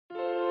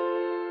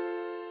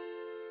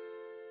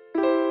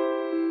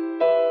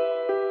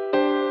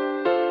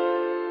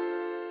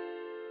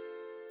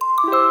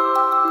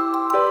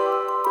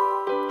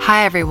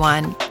Hi,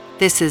 everyone.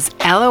 This is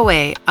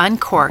LOA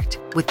Uncorked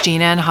with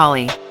Gina and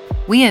Holly.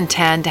 We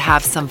intend to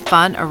have some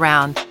fun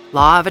around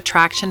law of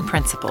attraction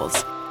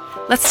principles.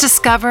 Let's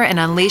discover and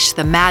unleash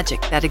the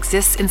magic that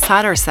exists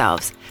inside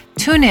ourselves.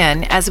 Tune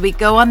in as we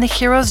go on the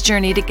hero's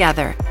journey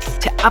together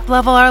to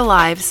uplevel our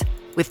lives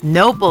with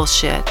no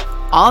bullshit,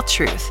 all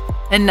truth,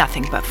 and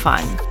nothing but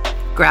fun.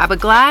 Grab a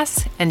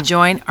glass and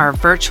join our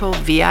virtual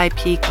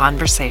VIP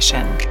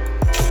conversation.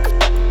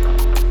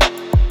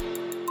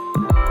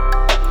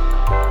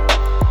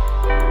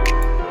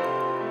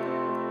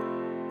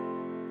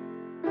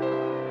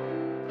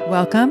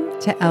 Welcome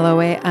to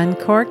LOA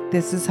Uncorked.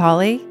 This is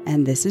Holly.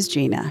 And this is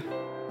Gina.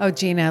 Oh,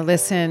 Gina,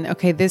 listen.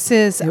 Okay, this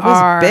is It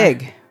was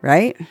big,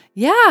 right?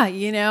 Yeah,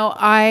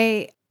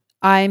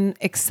 I'm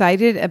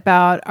excited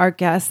about our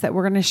guest that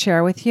we're going to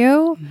share with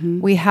you. Mm-hmm.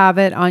 We have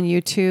it on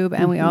YouTube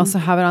and we also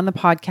have it on the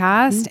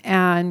podcast. Mm-hmm.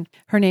 And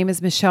her name is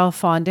Michelle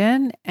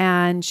Fondin,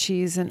 and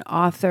she's an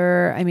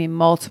author.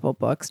 Multiple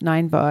books,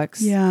 9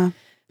 books. Yeah.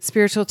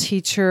 Spiritual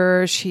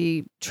teacher.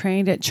 She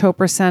trained at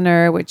Chopra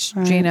Center, which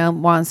Gina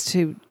wants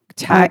to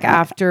tag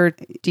after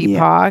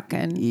Deepak,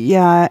 and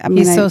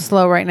he's so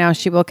slow right now.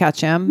 She will catch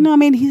him. No,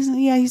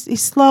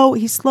 he's slow.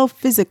 He's slow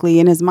physically.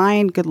 In his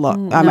mind, good luck.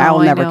 I'll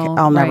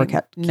never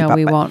keep up.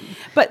 We won't.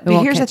 But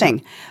here's the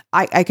thing: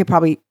 I could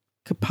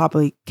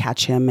probably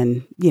catch him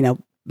and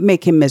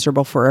make him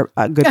miserable for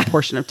a good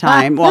portion of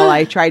time while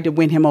I tried to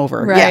win him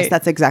over. Right. Yes,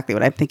 that's exactly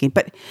what I'm thinking.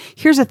 But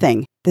here's the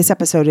thing. This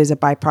episode is a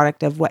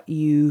byproduct of what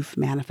you've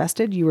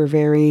manifested. You were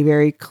very,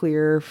 very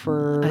clear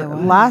for the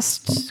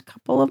last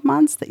couple of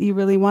months that you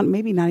really want,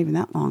 maybe not even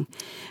that long,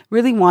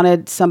 really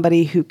wanted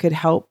somebody who could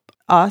help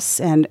us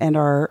and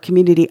our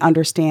community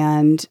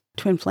understand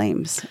twin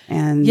flames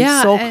and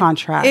soul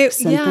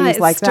contracts and things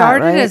like that. It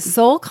started as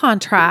soul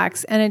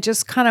contracts and it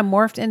just kind of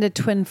morphed into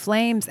twin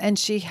flames. And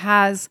she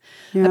has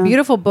a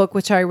beautiful book,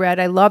 which I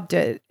read. I loved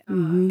it.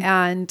 Mm-hmm.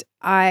 And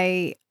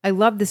I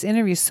love this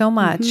interview so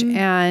much. Mm-hmm.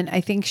 And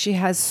I think she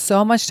has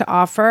so much to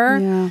offer.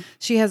 Yeah.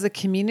 She has a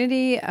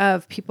community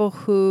of people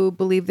who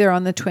believe they're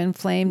on the twin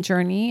flame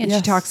journey. And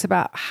she talks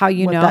about how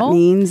what that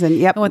means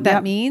and what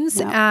that means.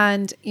 Yep.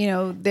 And,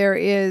 there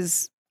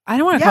is, I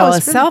don't want to call it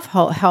a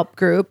self-help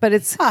group, but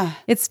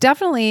it's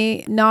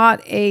definitely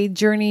not a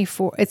journey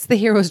it's the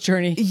hero's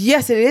journey.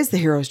 Yes, it is the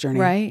hero's journey.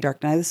 Right.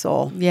 Dark night of the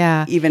soul.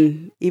 Yeah.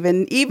 Even we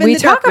the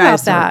talk dark night about of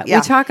the soul. that. Yeah.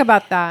 We talk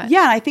about that.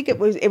 Yeah. And I think it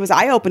was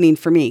eye-opening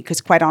for me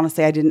because quite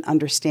honestly, I didn't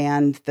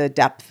understand the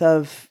depth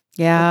of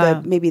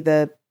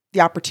the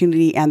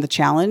opportunity and the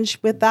challenge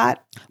with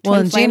that. Well,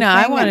 and Gina,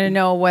 I want to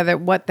know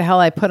what the hell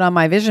I put on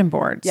my vision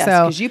board. Yes,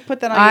 because you put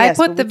that on. I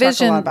put the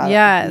vision.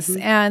 Yes.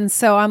 Mm-hmm. And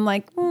so I'm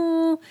like,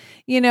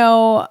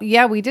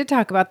 we did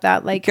talk about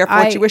that. Like, be careful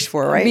what you wish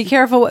for, right? Be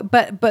careful.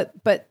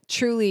 But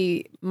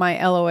truly,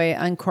 my LOA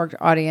Uncorked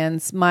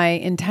audience, my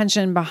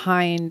intention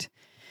behind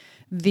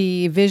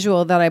the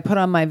visual that I put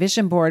on my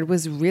vision board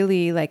was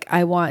really like,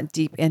 I want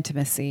deep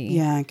intimacy.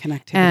 Yeah,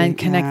 and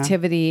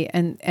connectivity.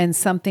 And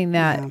something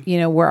that,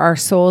 where our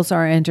souls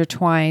are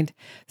intertwined.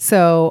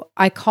 So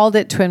I called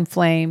it twin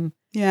flame.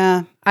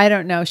 Yeah. I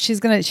don't know. She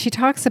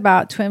talks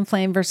about twin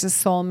flame versus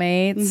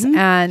soulmates. Mm-hmm.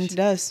 And she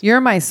does.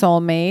 You're my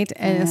soulmate.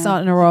 And it's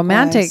not in a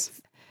romantic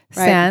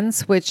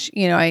sense, which,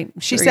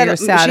 she said you're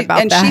sad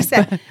about that. And she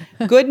said,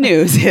 good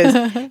news is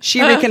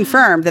she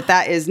reconfirmed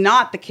that is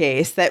not the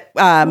case, that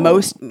many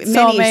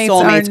soulmates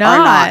are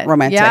not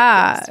romantic.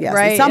 Yeah, yes.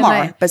 right. And some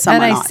are, but some are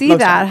not. And I see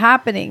that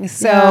happening.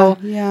 So,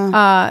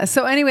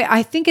 so anyway,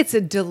 I think it's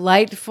a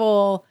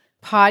delightful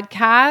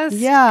podcast.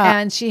 Yeah.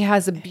 And she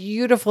has a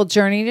beautiful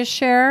journey to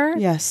share.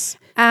 Yes.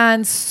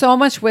 And so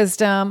much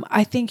wisdom.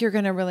 I think you're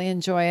going to really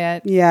enjoy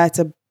it. Yeah,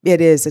 it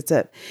is.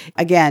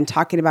 Again,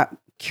 talking about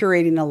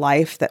curating a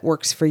life that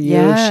works for you.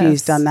 Yes.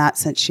 She's done that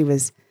since she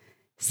was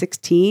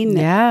 16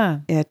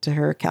 at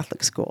her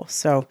Catholic school.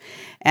 So,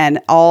 and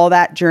all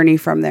that journey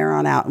from there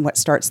on out, and what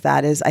starts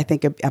that is, I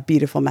think, a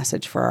beautiful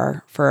message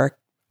for our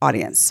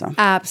audience. So,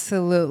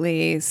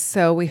 absolutely.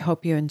 So we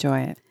hope you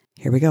enjoy it.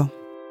 Here we go.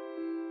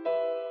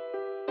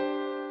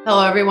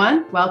 Hello,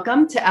 everyone.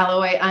 Welcome to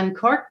LOA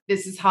Uncorked.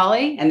 This is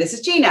Holly. And this is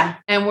Gina.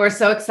 And we're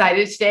so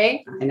excited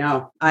today.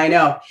 I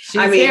know.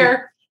 She's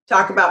here.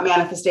 Talk about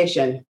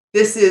manifestation.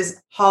 This is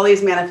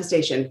Holly's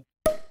manifestation.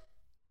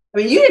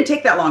 You didn't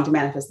take that long to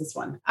manifest this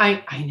one.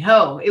 I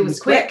know. It was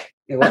quick.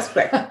 It was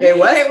quick. It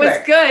was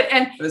good.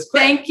 And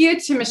thank you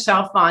to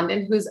Michelle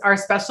Fondin, who's our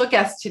special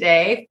guest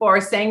today, for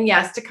saying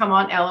yes to come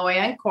on LOA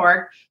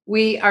Uncorked.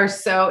 We are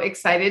so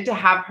excited to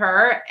have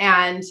her,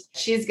 and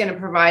she's going to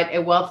provide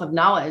a wealth of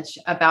knowledge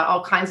about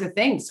all kinds of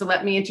things. So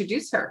let me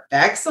introduce her.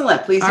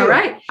 Excellent. Please do. All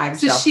right.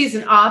 So she's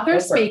an author,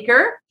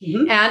 speaker,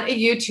 and a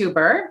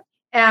YouTuber.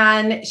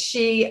 And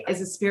she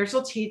is a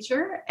spiritual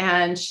teacher,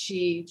 and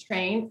she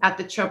trained at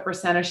the Chopra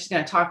Center. She's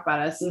going to talk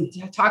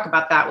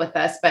about that with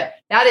us, but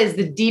that is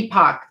the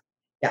Deepak.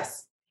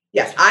 Yes.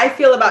 I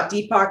feel about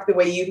Deepak the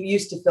way you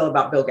used to feel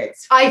about Bill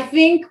Gates. I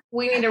think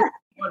we need to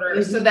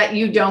order so that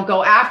you don't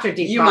go after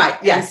Deepak. You might,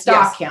 yes, and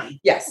stalk him.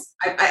 Yes,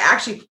 I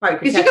actually probably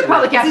could. Because you could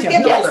probably catch him. He's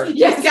getting older.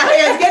 Yes. He's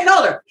getting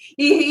older.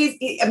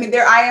 I mean,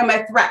 I am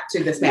a threat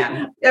to this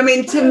man. I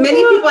mean, to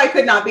many people, I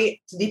could not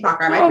be. To Deepak,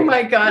 I'm oh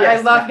my God, yes,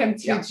 I love him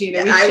too, Gina.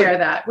 And we share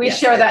that. We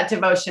share that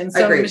devotion.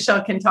 So agreed.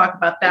 Michelle can talk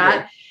about that.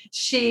 Agreed.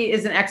 She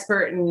is an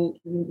expert in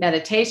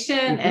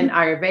meditation and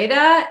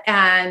Ayurveda,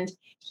 and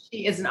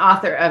she is an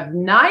author of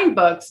 9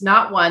 books,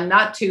 not 1,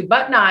 not 2,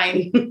 but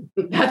 9.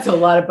 That's a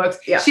lot of books.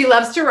 Yeah. She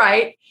loves to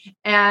write,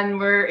 and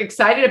we're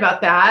excited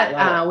about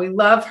that. We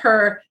love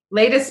her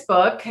latest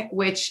book,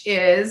 which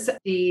is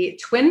The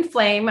Twin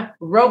Flame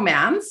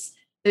Romance,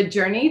 The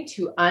Journey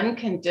to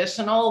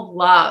Unconditional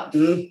Love.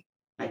 My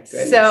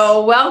goodness.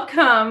 So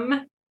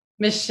welcome,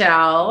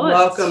 Michelle.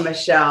 Welcome,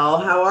 Michelle.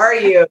 How are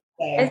you?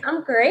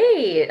 I'm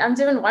great. I'm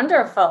doing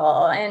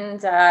wonderful.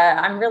 And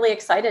I'm really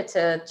excited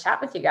to chat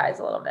with you guys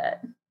a little bit.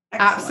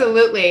 Excellent.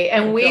 Absolutely.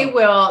 And we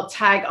will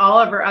tag all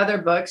of her other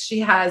books. She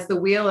has The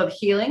Wheel of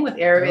Healing with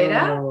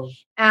Ayurveda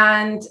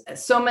and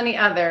so many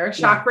other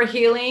chakra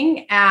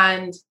healing.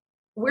 And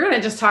we're going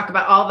to just talk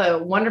about all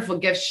the wonderful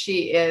gifts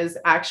she is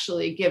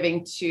actually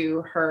giving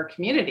to her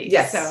community.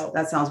 Yes, so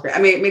that sounds great. I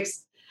mean,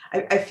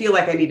 I feel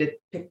like I need to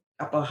pick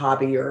up a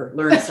hobby or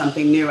learn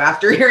something new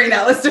after hearing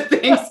that list of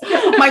things.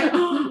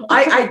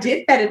 I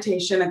did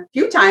meditation a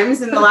few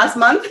times in the last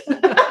month.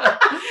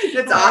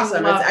 It's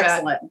awesome. It's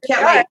excellent.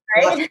 Can't wait.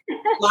 Right?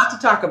 A lot to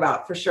talk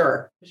about for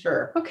sure.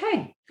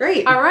 Okay.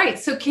 Great. All right.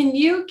 So can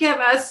you give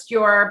us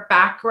your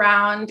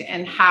background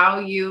and how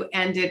you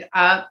ended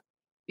up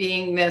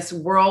being this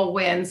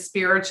whirlwind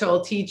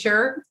spiritual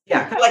teacher?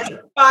 Yeah. Like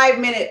a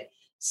 5-minute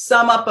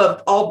sum up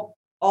of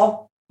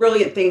all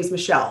brilliant things,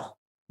 Michelle.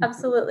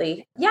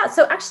 Absolutely. Yeah.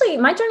 So actually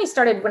my journey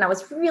started when I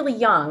was really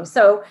young.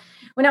 So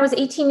when I was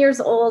 18 years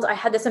old, I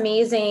had this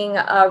amazing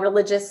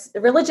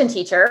religion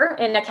teacher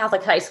in a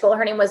Catholic high school.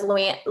 Her name was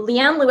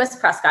Leanne Lewis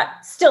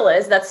Prescott. Still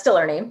is. That's still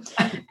her name.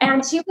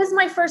 And she was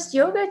my first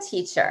yoga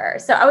teacher.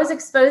 So I was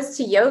exposed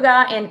to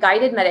yoga and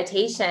guided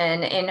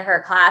meditation in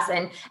her class.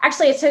 And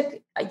actually I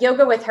took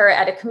yoga with her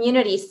at a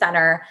community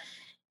center.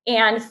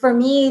 And for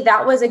me,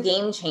 that was a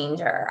game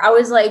changer. I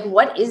was like,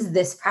 what is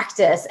this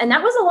practice? And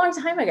that was a long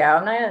time ago.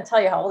 I'm not going to tell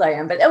you how old I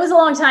am, but it was a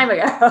long time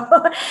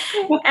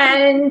ago.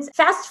 And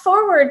fast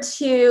forward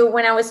to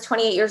when I was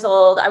 28 years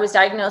old, I was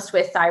diagnosed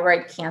with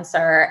thyroid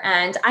cancer.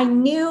 And I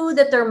knew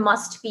that there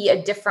must be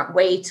a different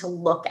way to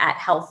look at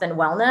health and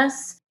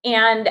wellness.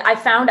 And I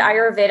found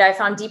Ayurveda. I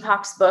found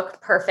Deepak's book,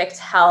 Perfect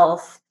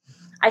Health.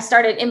 I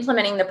started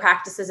implementing the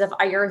practices of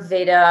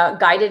Ayurveda,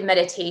 guided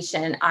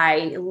meditation.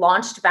 I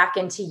launched back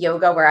into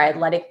yoga where I had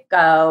let it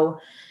go.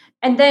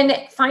 And then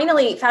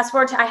finally, fast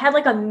forward to, I had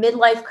like a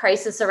midlife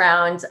crisis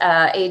around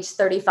age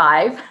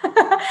 35.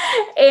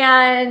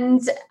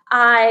 And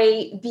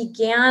I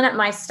began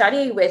my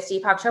study with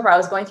Deepak Chopra. I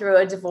was going through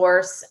a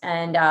divorce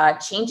and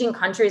changing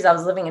countries. I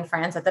was living in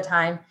France at the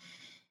time.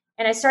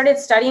 And I started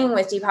studying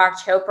with Deepak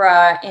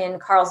Chopra in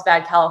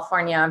Carlsbad,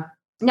 California.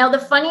 Now, the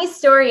funny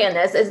story in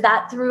this is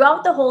that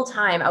throughout the whole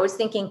time, I was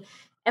thinking,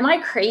 am I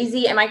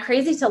crazy? Am I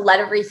crazy to let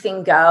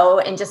everything go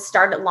and just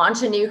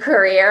launch a new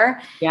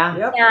career? Yeah.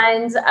 Yep.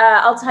 And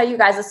I'll tell you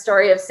guys a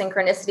story of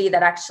synchronicity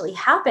that actually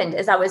happened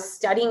as I was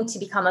studying to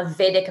become a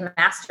Vedic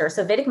master.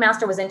 So Vedic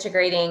master was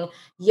integrating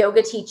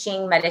yoga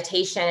teaching,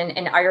 meditation,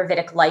 and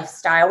Ayurvedic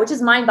lifestyle, which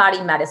is mind,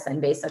 body medicine,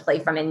 basically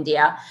from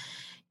India.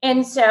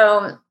 And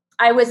so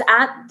I was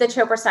at the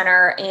Chopra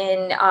Center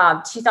in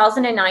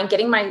 2009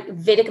 getting my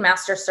Vedic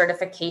Master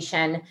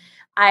certification.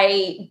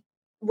 I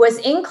was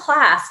in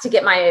class to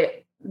get my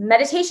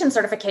meditation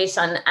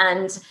certification,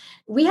 and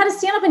we had to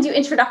stand up and do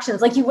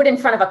introductions like you would in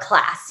front of a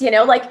class,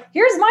 like,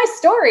 here's my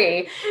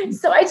story.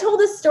 So I told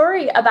a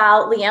story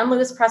about Leanne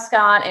Lewis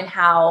Prescott and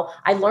how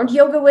I learned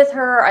yoga with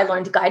her. I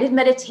learned guided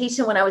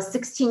meditation when I was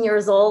 16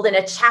 years old in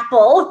a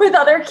chapel with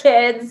other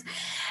kids.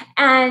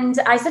 And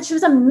I said she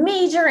was a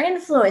major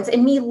influence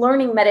in me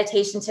learning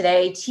meditation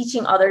today,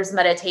 teaching others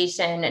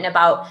meditation and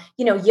about,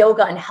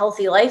 yoga and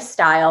healthy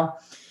lifestyle.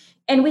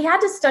 And we had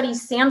to study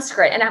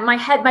Sanskrit. And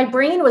my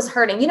brain was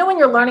hurting. When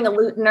you're learning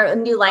a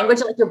new language,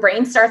 like your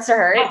brain starts to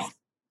hurt. Yes.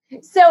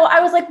 So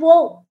I was like,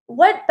 well,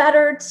 what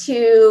better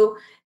to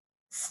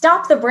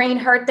stop the brain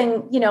hurt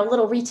than,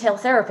 little retail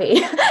therapy.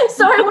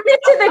 So I went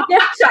into the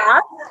gift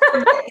shop.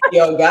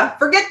 Yoga.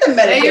 Forget the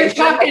meditation. You're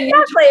talking.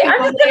 Exactly.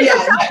 I'm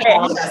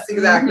Yes,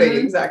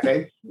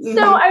 exactly.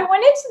 So I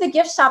went into the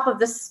gift shop of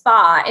the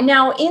spa. And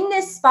now in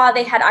this spa,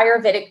 they had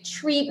Ayurvedic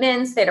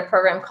treatments. They had a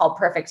program called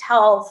Perfect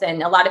Health.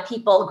 And a lot of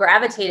people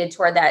gravitated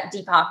toward that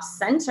Deepak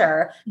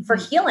Center for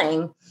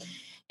healing.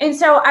 And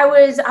so I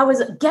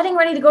was getting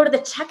ready to go to the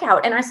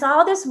checkout. And I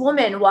saw this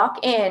woman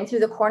walk in through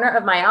the corner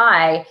of my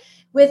eye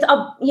with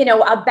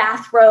a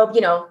bathrobe,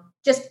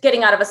 just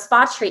getting out of a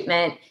spa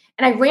treatment.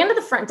 And I ran to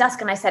the front desk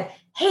and I said,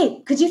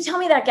 hey, could you tell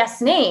me that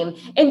guest's name?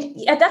 And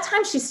at that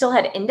time, she still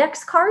had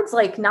index cards,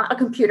 like not a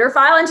computer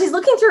file. And she's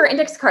looking through her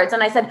index cards.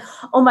 And I said,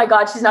 oh my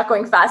God, she's not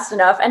going fast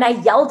enough. And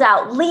I yelled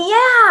out,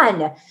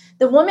 Leanne.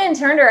 The woman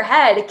turned her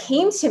head,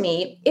 came to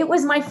me. It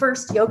was my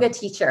first yoga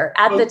teacher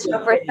at the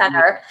Chopra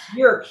Center.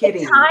 You're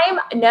kidding.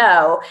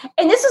 No.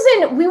 And this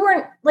was we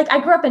weren't like, I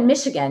grew up in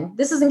Michigan.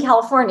 This is in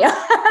California.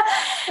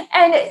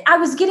 And I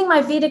was getting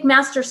my Vedic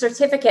Master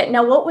Certificate.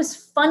 Now, what was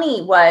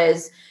funny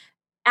was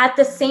at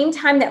the same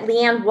time that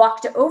Leanne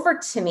walked over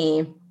to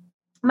me,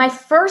 my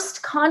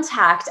first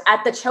contact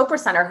at the Chopra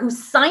Center, who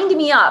signed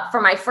me up for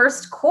my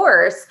first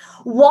course,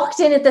 walked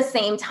in at the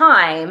same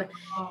time.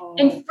 Oh.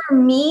 And for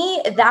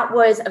me, that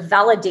was a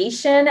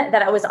validation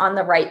that I was on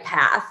the right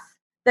path,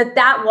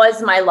 that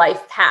was my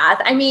life path.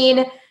 I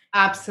mean,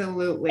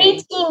 absolutely.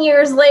 18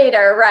 years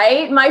later,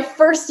 right? My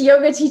first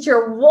yoga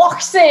teacher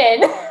walks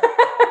in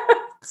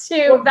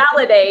to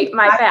validate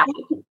my path.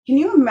 Can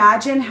you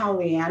imagine how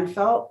Leanne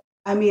felt?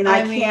 I mean,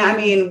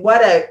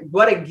 what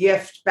a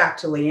gift back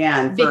to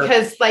Leanne,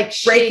 because like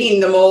breaking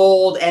the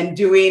mold and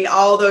doing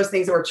all those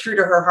things that were true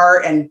to her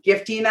heart and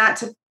gifting that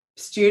to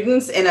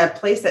students in a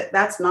place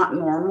that's not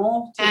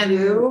normal to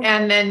do.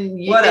 And then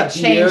it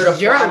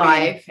changed your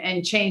life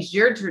and changed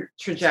your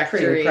trajectory.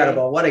 Pretty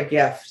incredible. What a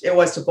gift it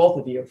was to both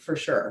of you, for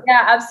sure.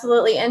 Yeah,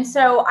 absolutely. And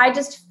so I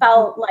just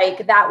felt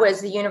like that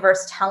was the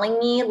universe telling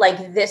me,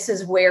 like, this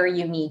is where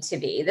you need to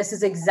be. This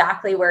is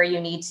exactly where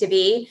you need to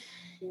be.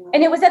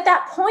 And it was at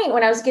that point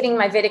when I was getting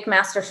my Vedic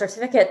Master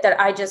Certificate that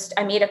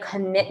I made a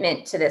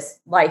commitment to this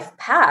life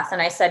path.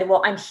 And I said,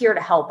 well, I'm here to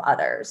help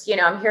others.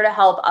 I'm here to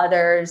help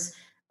others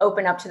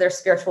open up to their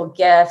spiritual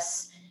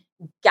gifts,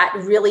 get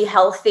really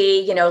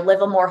healthy,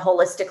 live a more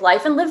holistic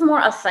life and live more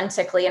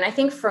authentically. And I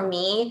think for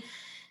me,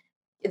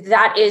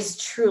 that is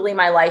truly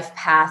my life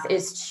path,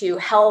 is to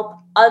help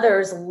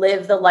others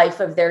live the life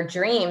of their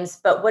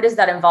dreams. But what does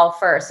that involve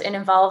first? It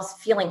involves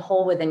feeling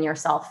whole within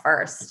yourself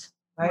first.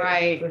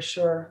 Right. For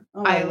sure.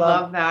 Oh, I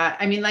love that.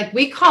 I mean, like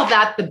we call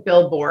that the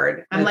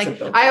billboard.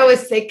 I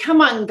always say, come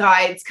on,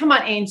 guides, come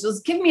on, angels,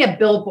 give me a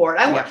billboard.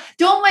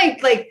 Don't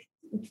like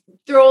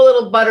throw a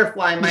little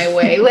butterfly my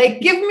way.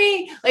 Like, give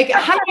me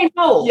how do I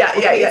know? Yeah.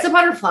 It's a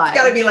butterfly. It's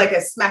gotta be like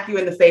a smack you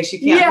in the face. You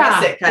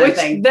can't miss it kind of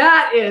thing.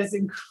 That is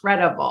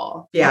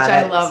incredible. Yeah.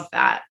 I love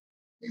that.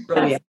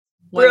 Brilliant.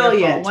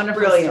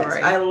 Wonderful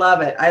story. I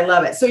love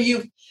it. So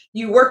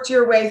you worked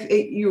your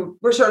way, you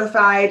were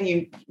certified,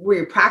 were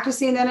you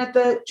practicing then at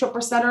the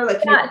Chopra Center?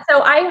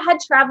 So I had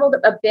traveled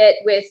a bit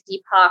with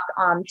Deepak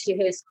to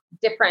his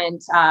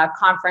different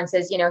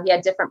conferences. He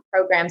had different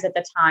programs at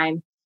the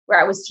time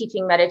where I was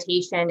teaching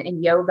meditation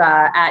and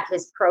yoga at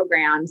his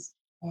programs.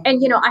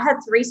 And, I had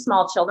 3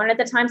 small children at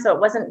the time, so it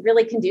wasn't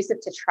really conducive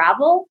to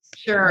travel.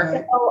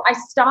 Sure. So I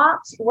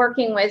stopped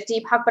working with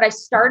Deepak, but I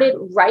started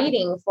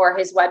writing for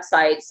his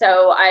website.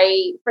 So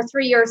for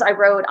 3 years, I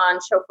wrote on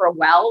Chopra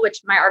Well,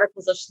 which my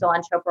articles are still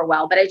on Chopra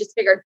Well, but I just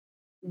figured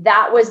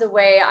that was the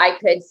way I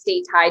could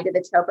stay tied to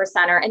the Chopra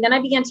Center. And then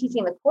I began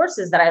teaching the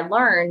courses that I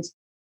learned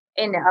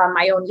in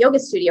my own yoga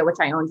studio, which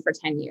I owned for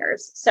 10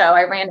 years. So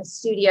I ran a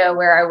studio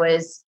where I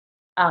was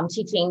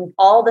teaching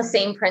all the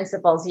same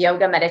principles,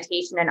 yoga,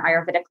 meditation, and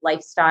Ayurvedic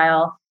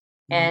lifestyle.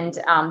 And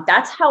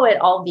that's how it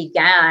all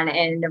began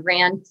and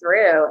ran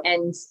through.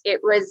 And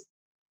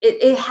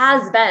it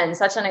has been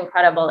such an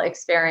incredible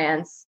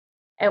experience,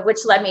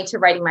 which led me to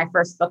writing my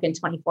first book in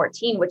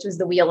 2014, which was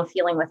The Wheel of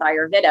Healing with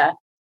Ayurveda.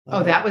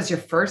 Oh, that was your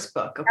first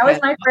book. Okay. That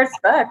was my first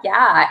book.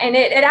 Yeah. And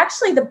it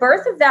actually, the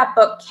birth of that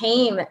book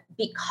came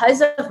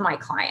because of my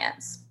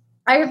clients.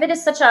 Ayurveda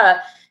is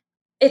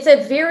it's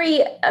a very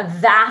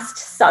vast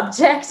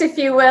subject, if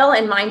you will,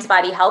 in mind,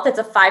 body, health. It's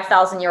a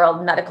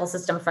 5,000-year-old medical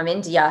system from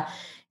India.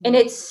 And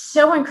it's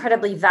so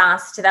incredibly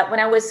vast that when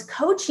I was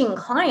coaching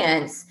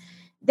clients,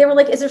 they were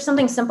like, is there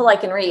something simple I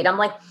can read? I'm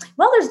like,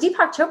 well, there's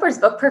Deepak Chopra's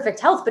book, Perfect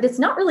Health, but it's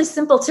not really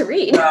simple to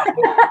read. Wow.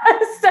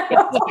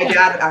 My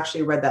dad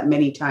actually read that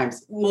many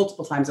times,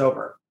 multiple times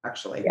over,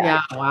 actually.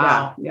 Yeah.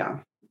 Wow. Yeah.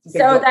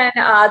 So then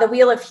The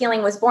Wheel of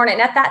Healing was born. And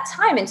at that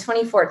time in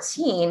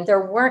 2014, there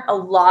weren't a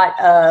lot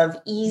of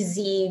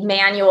easy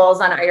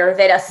manuals on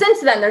Ayurveda.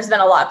 Since then, there's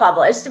been a lot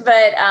published,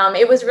 but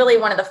it was really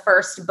one of the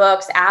first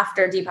books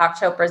after Deepak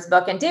Chopra's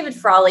book and David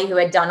Frawley, who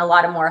had done a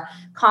lot of more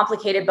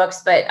complicated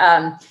books. But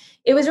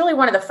it was really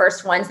one of the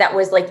first ones that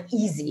was like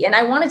easy. And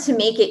I wanted to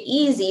make it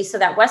easy so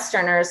that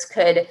Westerners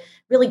could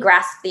really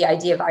grasp the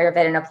idea of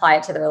Ayurveda and apply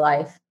it to their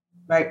life.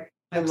 Right.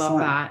 I love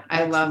that.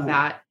 I love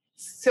that.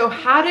 So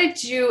how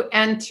did you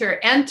enter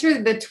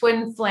the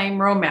Twin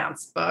Flame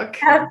romance book?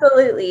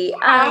 Absolutely.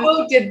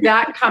 How did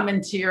that come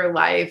into your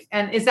life?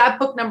 And is that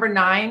book number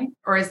 9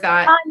 or is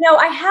that? No,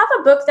 I have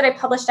a book that I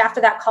published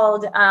after that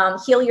called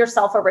Heal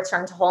Yourself or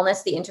Return to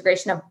Wholeness, the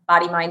integration of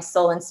body, mind,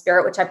 soul, and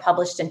spirit, which I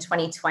published in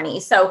 2020.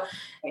 So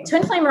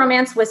Twin Flame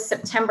romance was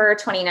September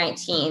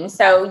 2019.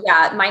 So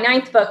yeah, my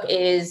 9th book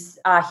is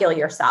Heal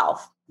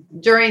Yourself.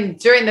 During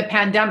the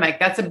pandemic,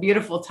 that's a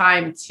beautiful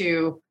time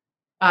to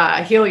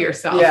heal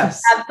yourself.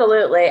 Yes.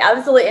 Absolutely.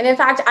 Absolutely. And in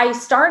fact,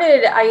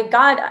 I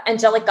got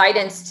angelic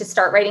guidance to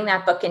start writing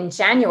that book in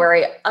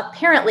January,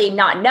 apparently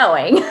not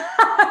knowing,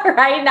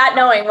 right? Not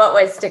knowing what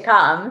was to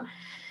come.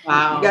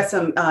 Wow. You got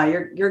some,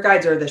 your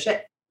guides are the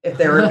shit. If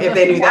they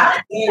knew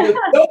that,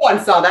 no one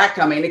saw that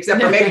coming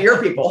except for maybe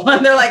your people.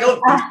 And they're like,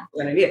 oh,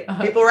 you're going to need it.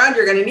 People around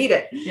you are going to need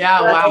it. Yeah.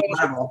 So wow.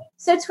 Incredible.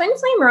 So Twin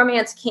Flame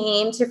Romance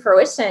came to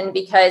fruition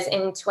because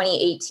in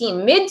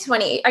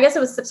 2018, I guess it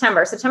was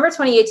September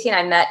 2018,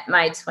 I met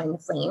my twin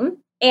flame.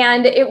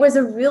 And it was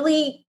a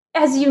really,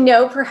 as you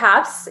know,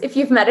 perhaps if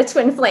you've met a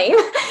twin flame,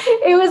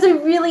 it was a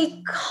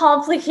really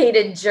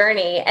complicated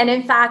journey. And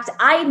in fact,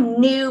 I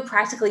knew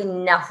practically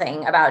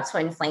nothing about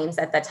twin flames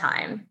at the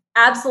time.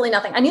 Absolutely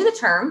nothing. I knew the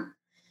term.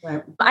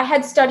 Right. I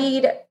had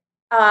studied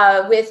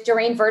with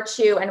Doreen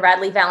Virtue and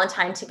Radley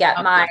Valentine to get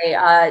my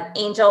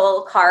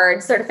angel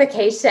card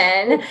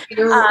certification.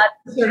 You're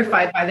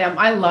certified by them.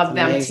 I love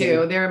them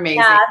too. They're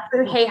amazing. Yeah,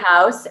 through Hay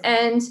House.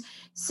 And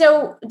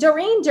so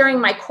Doreen, during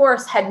my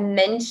course, had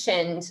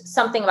mentioned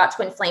something about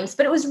twin flames,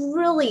 but it was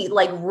really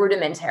like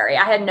rudimentary.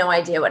 I had no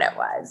idea what it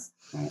was.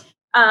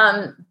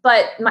 Right.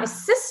 But my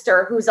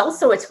sister, who's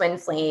also a twin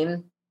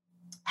flame,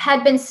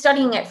 had been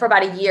studying it for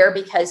about a year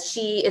because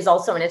she is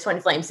also in a twin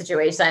flame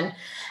situation.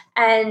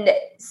 And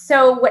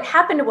so what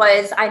happened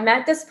was I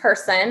met this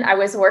person. I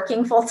was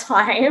working full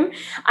time.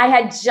 I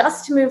had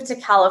just moved to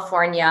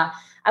California.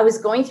 I was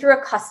going through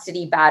a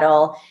custody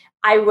battle.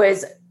 It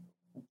was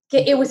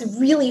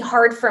really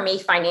hard for me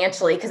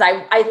financially because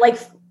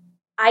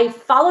I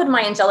followed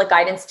my angelic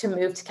guidance to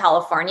move to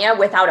California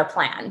without a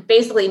plan,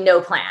 basically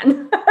no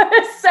plan.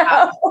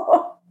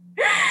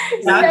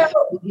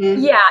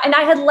 Yeah. And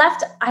I had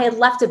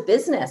left a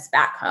business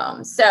back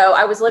home. So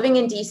I was living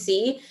in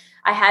DC.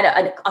 I had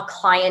a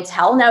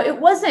clientele. Now it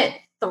wasn't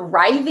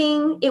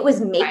thriving. It was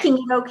making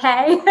it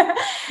okay.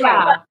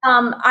 Yeah.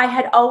 But, I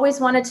had always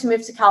wanted to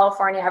move to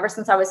California ever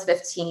since I was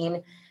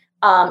 15.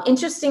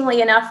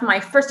 Interestingly enough, my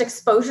first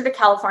exposure to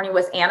California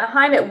was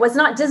Anaheim. It was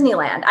not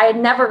Disneyland. I had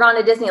never gone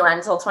to Disneyland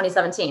until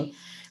 2017,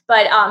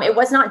 but it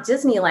was not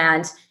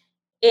Disneyland.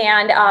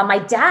 And my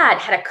dad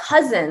had a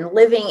cousin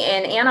living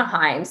in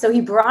Anaheim. So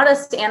he brought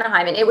us to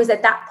Anaheim. And it was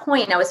at that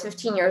point, I was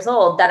 15 years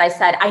old, that I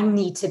said, I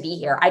need to be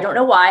here. I don't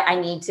know why, I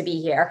need to be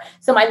here.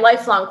 So my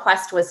lifelong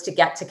quest was to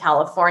get to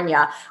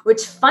California,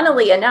 which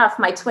funnily enough,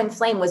 my twin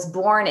flame was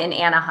born in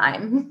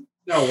Anaheim.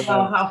 Oh,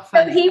 how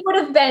funny. So he would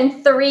have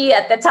been 3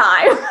 at the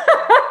time.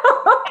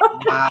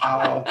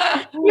 Wow.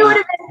 He would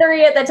have been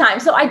 3 at the time.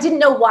 So I didn't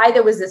know why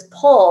there was this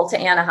pull to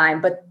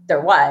Anaheim, but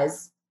there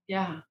was.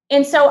 Yeah.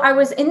 And so I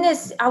was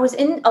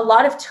in a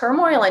lot of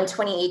turmoil in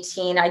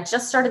 2018. I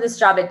just started this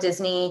job at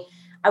Disney.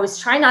 I was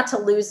trying not to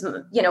lose,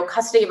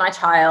 custody of my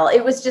child.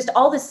 It was just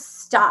all this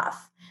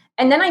stuff.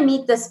 And then I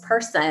meet this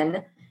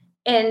person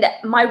and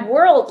my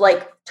world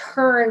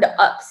turned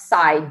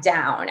upside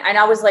down. And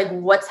I was like,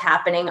 what's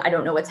happening? I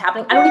don't know what's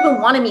happening. I don't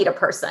even want to meet a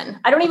person.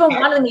 I don't even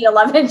want to meet a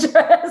love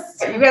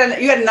interest. You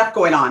had enough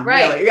going on.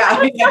 Right. Really. Yeah.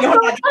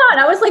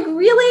 I was like,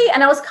 really?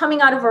 And I was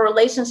coming out of a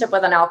relationship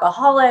with an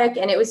alcoholic.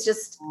 And it was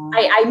just,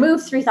 I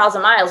moved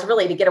 3,000 miles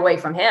really to get away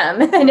from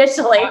him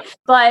initially.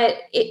 But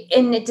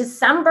in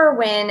December,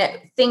 when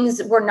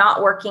things were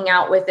not working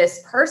out with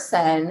this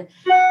person,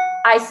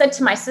 I said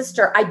to my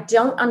sister, I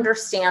don't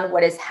understand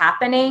what is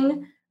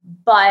happening,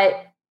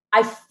 but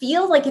I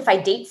feel like if I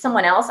date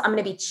someone else, I'm going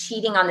to be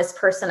cheating on this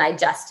person I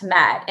just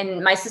met.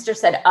 And my sister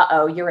said,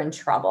 uh-oh, you're in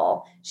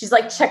trouble. She's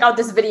like, check out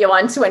this video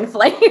on twin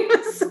flames.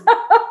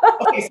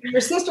 Okay, so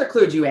your sister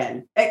clued you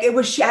in.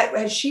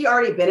 Has she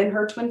already been in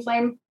her twin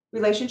flame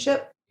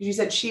relationship? You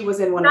said she was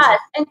in one of them.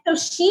 And so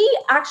she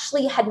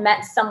actually had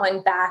met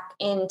someone back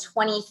in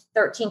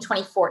 2013,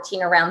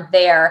 2014, around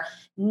there,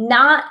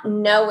 not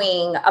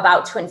knowing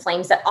about twin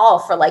flames at all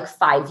for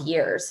 5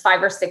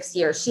 or 6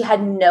 years. She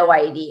had no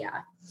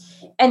idea.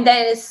 And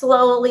then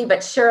slowly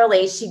but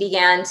surely, she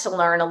began to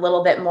learn a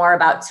little bit more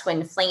about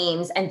twin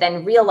flames and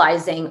then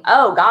realizing,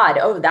 oh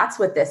God, that's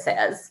what this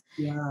is.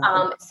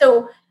 Yeah.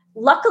 So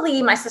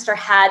luckily my sister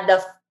had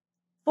the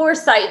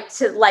foresight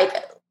to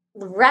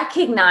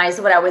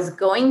recognize what I was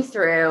going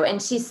through.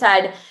 And she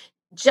said,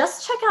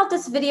 just check out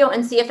this video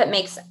and see if it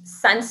makes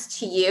sense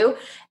to you.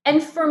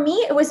 And for me,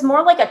 it was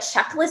more like a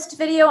checklist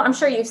video. I'm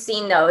sure you've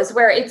seen those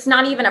where it's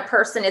not even a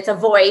person, it's a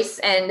voice.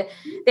 And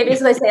they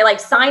basically say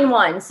sign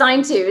 1,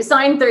 sign 2,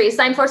 sign 3,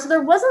 sign 4. So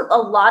there wasn't a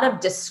lot of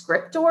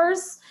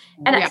descriptors.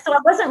 And so I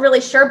wasn't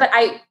really sure, but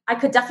I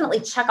could definitely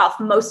check off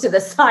most of the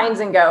signs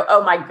and go,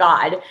 oh my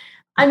God,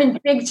 I'm in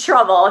big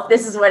trouble if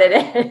this is what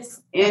it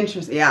is.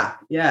 Interesting. Yeah.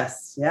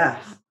 Yes. Yeah.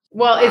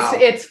 Well, wow.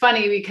 It's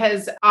funny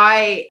because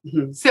I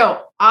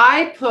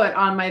put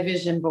on my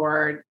vision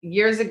board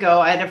years ago,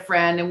 I had a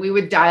friend and we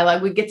would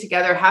dialogue, we'd get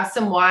together, have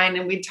some wine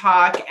and we'd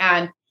talk.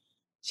 And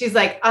she's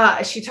like,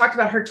 she talked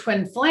about her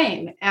twin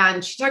flame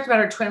and she talked about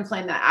her twin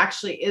flame that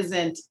actually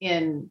isn't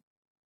in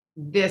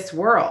this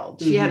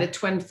world. She had a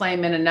twin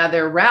flame in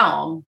another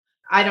realm.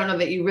 I don't know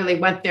that you really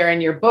went there in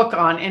your book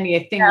on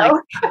anything like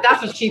that.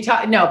 That's what she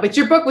taught. No, but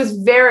your book was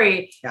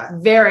very,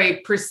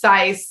 very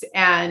precise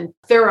and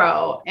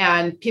thorough,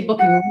 and people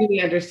can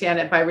really understand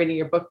it by reading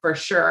your book for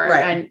sure,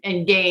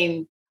 and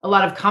gain a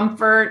lot of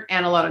comfort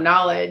and a lot of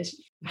knowledge.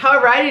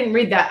 However, I didn't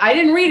read that. I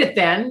didn't read it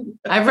then.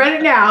 I've read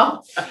it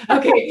now.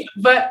 Okay.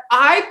 But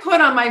I put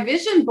on my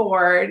vision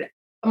board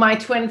my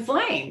twin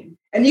flame.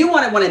 And you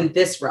wanted one in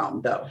this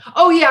realm, though.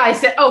 Oh, yeah. I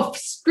said,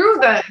 screw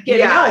the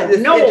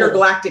no.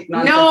 Intergalactic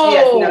nonsense. No,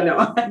 yes,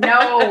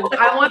 no.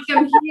 I want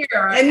them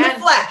here. In the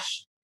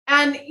flesh.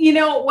 And,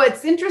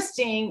 what's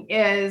interesting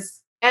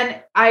is,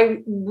 and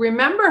I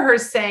remember her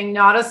saying,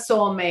 not a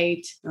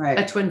soulmate,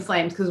 a twin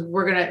flame, because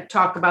we're going to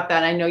talk about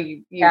that. I know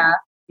you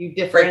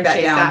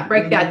differentiate that,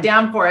 break that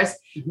down for us.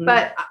 Mm-hmm.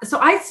 But so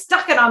I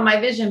stuck it on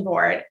my vision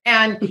board,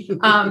 and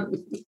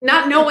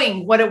not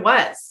knowing what it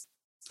was,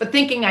 but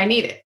thinking I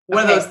need it.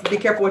 One of those, be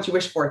careful what you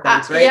wish for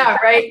things, right? Yeah,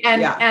 right.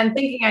 And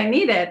thinking I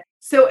need it.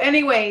 So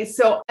anyway,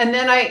 and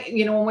then I,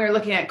 when we were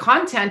looking at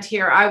content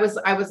here, I was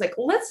like,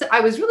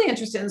 I was really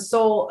interested in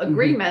soul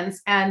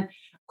agreements. And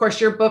of course,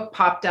 your book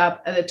popped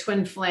up, The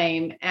Twin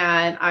Flame.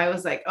 And I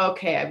was like,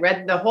 okay, I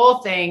read the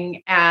whole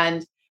thing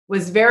and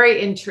was very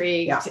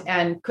intrigued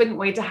and couldn't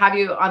wait to have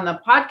you on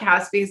the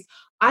podcast, because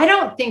I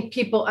don't think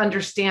people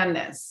understand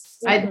this.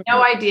 I had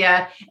no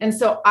idea. And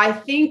so I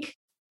think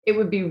it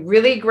would be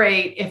really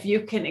great if you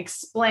can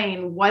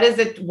explain what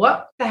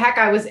the heck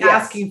I was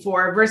asking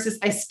for versus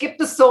I skipped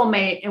the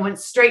soulmate and went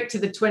straight to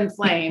the twin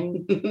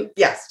flame.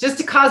 Yes. Just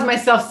to cause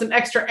myself some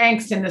extra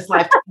angst in this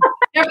life.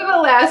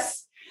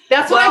 Nevertheless,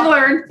 that's what I've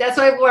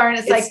learned.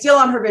 It's like still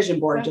on her vision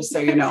board, just so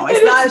you know.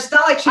 It's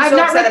not like she's so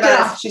upset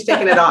about it. She's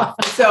taking it off.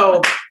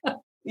 So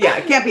yeah,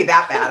 it can't be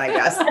that bad, I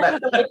guess.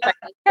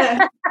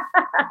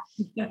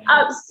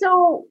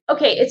 So,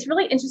 okay. It's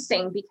really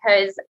interesting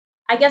because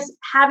I guess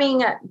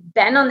having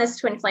been on this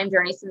twin flame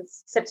journey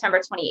since September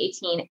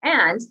 2018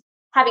 and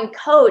having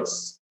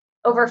coached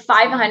over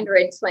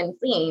 500 twin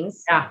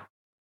flames,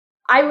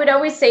 I would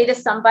always say to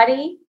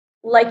somebody,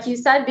 like you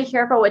said, be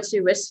careful what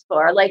you wish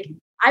for. Like,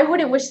 I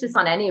wouldn't wish this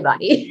on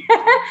anybody.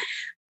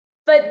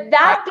 But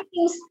that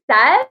being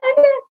said,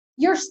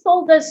 your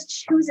soul does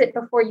choose it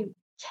before you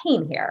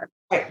came here.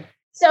 Right.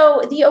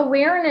 So the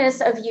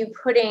awareness of you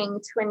putting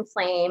twin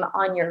flame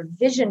on your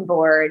vision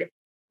board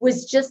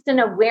was just an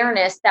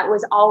awareness that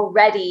was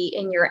already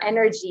in your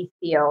energy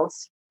field,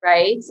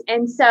 right?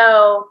 And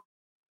so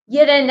you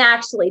didn't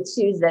actually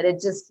choose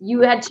it.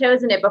 You had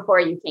chosen it before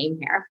you came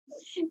here.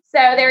 So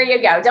there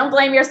you go. Don't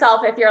blame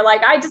yourself if you're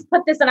like, I just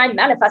put this and I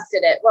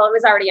manifested it. Well, it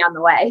was already on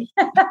the way.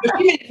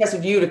 She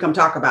manifested you to come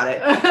talk about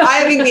it.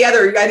 I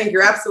think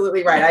you're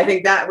absolutely right. I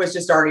think that was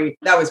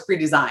that was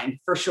pre-designed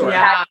for sure.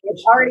 Yeah,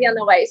 it's already on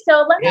the way.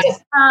 So let me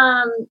just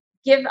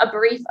give a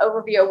brief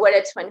overview of what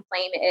a twin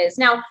flame is.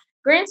 Now,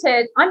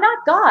 granted, I'm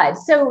not God.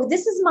 So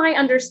this is my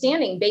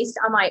understanding based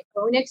on my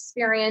own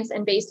experience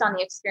and based on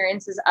the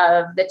experiences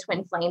of the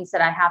twin flames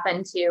that I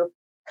happen to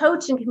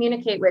coach and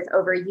communicate with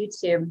over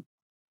YouTube.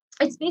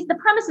 The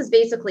premise is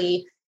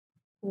basically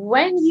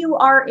when you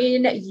are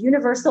in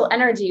universal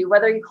energy,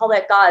 whether you call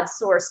it God,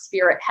 source,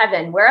 spirit,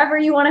 heaven, wherever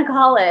you want to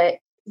call it,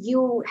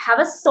 you have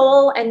a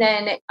soul, and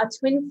then a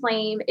twin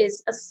flame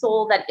is a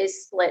soul that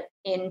is split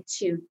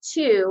into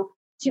two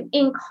to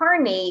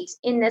incarnate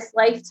in this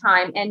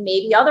lifetime and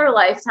maybe other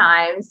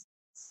lifetimes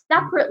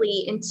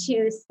separately in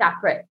two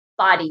separate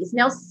bodies.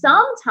 Now,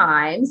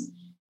 sometimes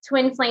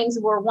twin flames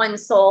were one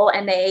soul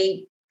and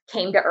they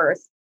came to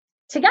Earth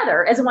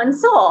together as one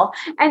soul.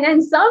 And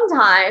then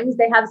sometimes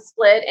they have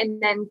split,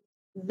 and then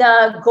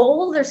the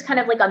goal, there's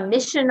kind of like a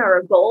mission or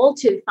a goal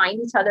to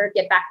find each other,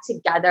 get back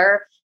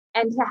together,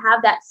 and to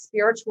have that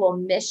spiritual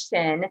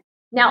mission.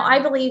 Now, I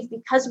believe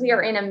because we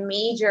are in a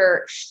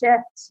major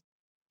shift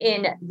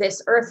in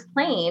this earth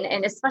plane,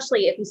 and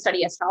especially if you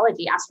study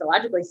astrology,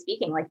 astrologically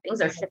speaking, like things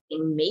are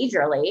shifting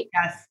majorly.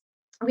 Yes.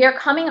 We are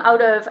coming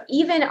out of,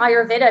 even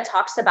Ayurveda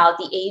talks about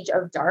the age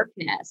of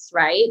darkness,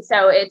 right?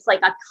 So it's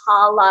like a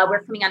Kala,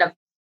 we're coming out of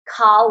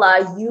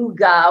Kala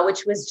Yuga,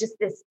 which was just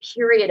this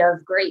period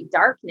of great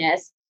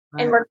darkness.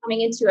 Right. And we're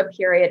coming into a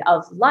period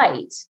of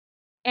light.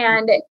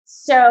 And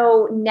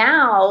so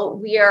now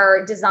we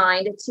are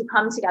designed to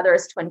come together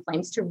as twin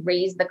flames to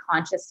raise the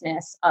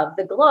consciousness of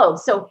the globe.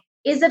 So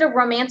is it a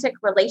romantic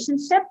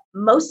relationship?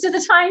 Most of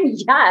the time,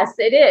 yes,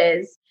 it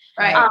is.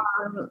 Right.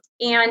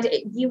 And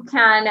you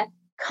can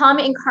come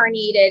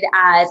incarnated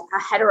as a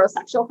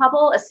heterosexual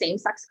couple, a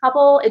same-sex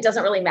couple. It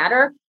doesn't really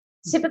matter.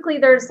 Typically,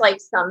 there's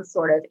like some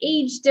sort of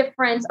age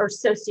difference or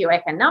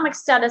socioeconomic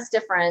status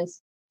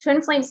difference.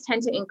 Twin flames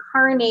tend to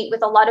incarnate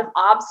with a lot of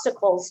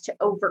obstacles to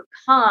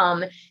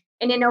overcome.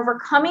 And in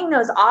overcoming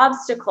those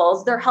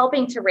obstacles, they're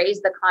helping to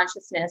raise the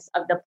consciousness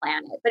of the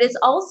planet. But it's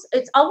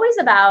always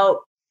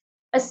about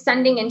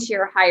ascending into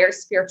your higher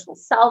spiritual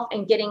self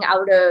and getting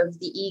out of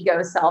the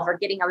ego self, or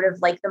getting out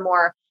of like the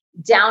more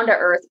down to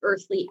earth,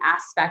 earthly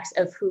aspects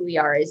of who we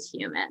are as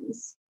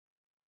humans.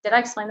 Did I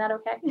explain that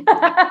okay?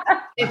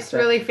 It's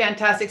really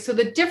fantastic. So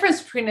the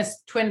difference between a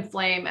twin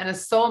flame and a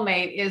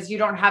soulmate is you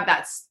don't have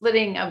that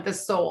splitting of the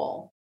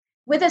soul.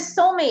 With a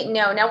soulmate,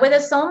 no. Now with a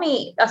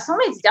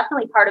soulmate's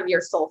definitely part of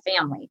your soul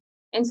family.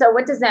 And so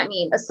what does that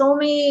mean? A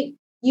soulmate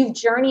you've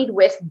journeyed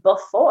with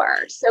before.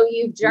 So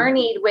you've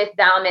journeyed with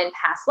them in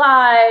past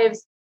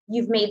lives.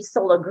 You've made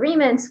soul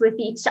agreements with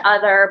each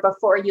other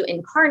before you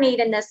incarnate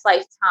in this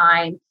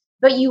lifetime,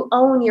 but you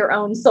own your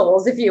own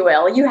souls, if you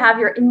will. You have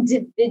your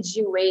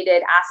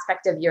individuated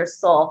aspect of your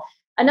soul.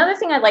 Another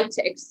thing I'd like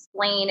to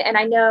explain, and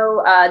I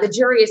know the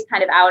jury is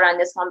kind of out on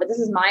this one, but this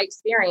is my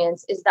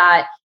experience, is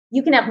that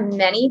you can have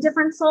many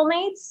different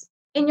soulmates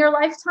in your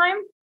lifetime.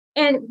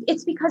 And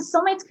it's because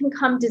soulmates can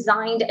come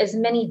designed as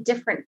many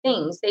different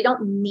things. They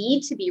don't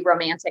need to be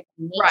romantic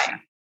in nature. Right.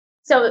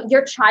 So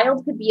your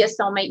child could be a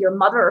soulmate. Your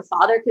mother or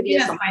father could be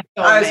a soulmate.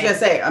 I was going to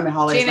say,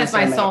 Holly. Gina's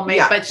my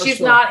soulmate, but she's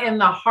not in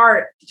the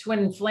heart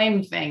twin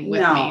flame thing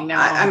with me. No,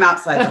 I'm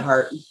outside the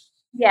heart.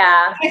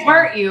 Yeah. I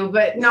heart you,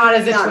 but not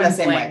as a twin the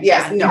same flame. Way.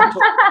 Yes, no,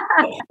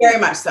 very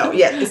much so.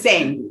 Yeah, the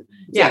same.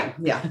 Yeah.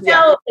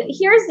 So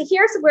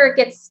here's where it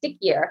gets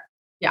stickier.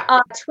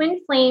 Yeah.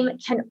 Twin flame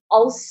can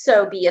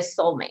also be a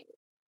soulmate,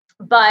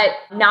 but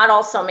not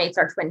all soulmates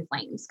are twin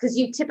flames, because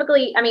you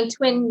typically,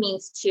 twin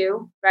means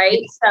two,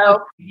 right? So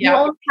you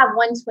only have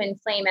one twin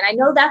flame. And I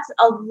know that's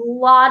a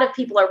lot of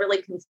people are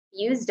really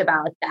confused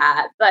about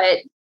that, but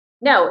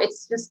no,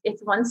 it's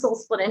one soul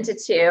split into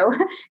two.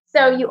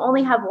 So you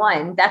only have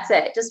one. That's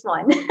it. Just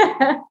one.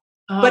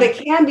 But it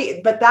can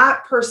be, but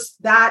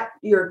that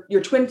your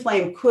twin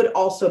flame could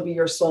also be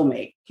your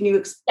soulmate. Can you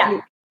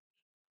explain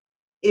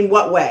in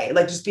what way?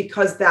 Like, just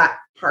because that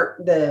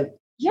part,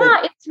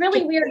 it's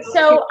really weird.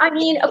 So,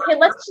 okay,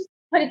 let's just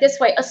put it this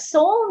way. A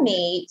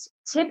soulmate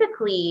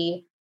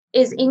typically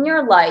is in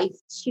your life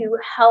to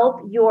help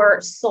your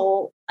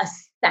soul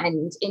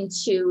ascend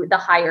into the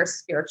higher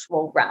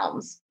spiritual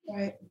realms.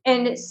 Right.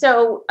 And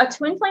so a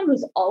twin flame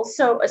who's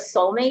also a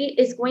soulmate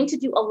is going to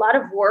do a lot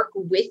of work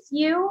with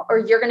you, or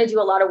you're going to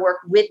do a lot of work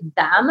with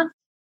them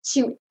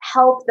to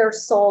help their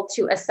soul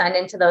to ascend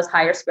into those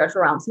higher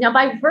spiritual realms. Now,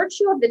 by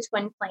virtue of the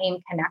twin flame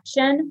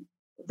connection,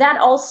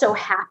 that also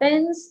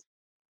happens.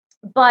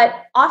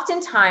 But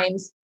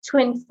oftentimes,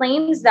 twin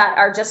flames that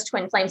are just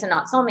twin flames and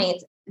not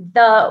soulmates,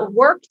 the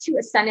work to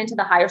ascend into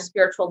the higher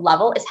spiritual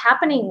level is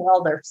happening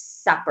while they're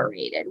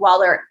separated, while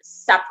they're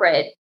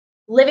separate,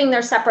 living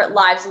their separate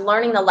lives,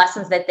 learning the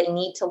lessons that they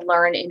need to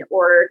learn in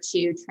order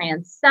to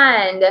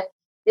transcend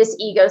this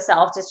ego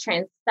self, to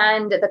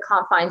transcend the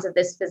confines of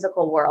this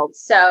physical world.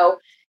 So,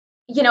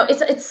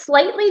 it's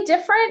slightly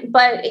different,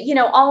 but,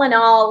 all in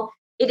all,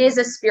 it is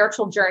a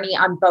spiritual journey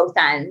on both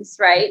ends,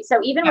 right? So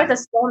even with a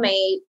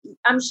soulmate,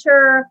 I'm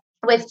sure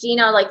with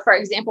Gina, like, for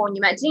example, when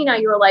you met Gina,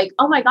 you were like,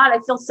 oh my God, I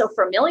feel so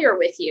familiar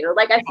with you.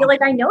 Like, I feel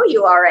like I know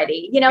you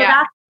already.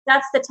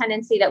 That's the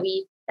tendency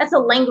that's the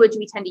language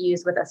we tend to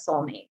use with a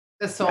soulmate.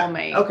 The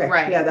soulmate. Yeah. Okay.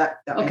 Right. Yeah. That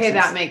makes sense.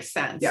 That makes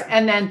sense. Yeah.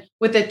 And then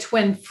with a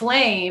twin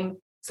flame,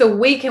 so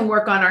we can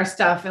work on our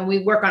stuff, and we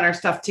work on our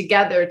stuff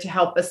together to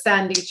help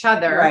ascend each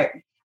other.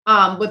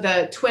 Right. With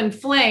a twin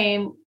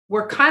flame,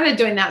 we're kind of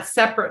doing that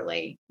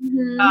separately,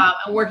 and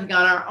working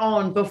on our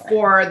own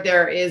before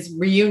there is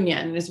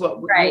reunion, is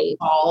what we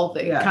call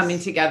the coming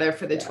together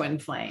for the twin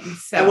flame.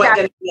 So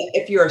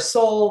if you're a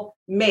soul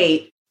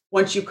mate,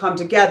 once you come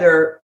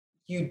together,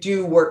 you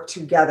do work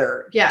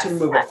together to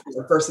move it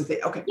forward versus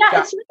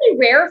it's really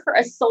rare for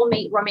a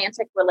soulmate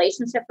romantic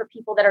relationship for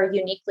people that are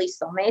uniquely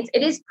soulmates.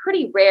 It is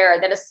pretty rare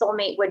that a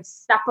soulmate would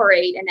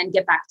separate and then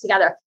get back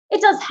together.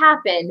 It does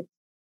happen,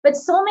 but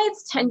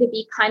soulmates tend to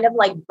be kind of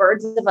like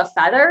birds of a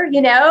feather,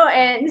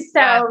 and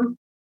so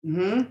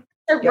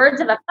they're birds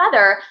of a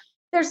feather.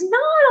 There's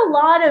not a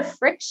lot of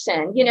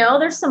friction,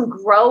 there's some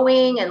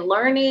growing and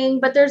learning,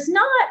 but there's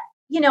not,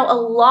 a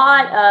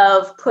lot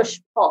of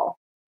push-pull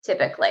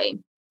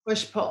typically.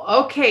 Push-pull.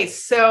 Okay.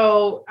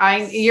 So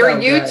your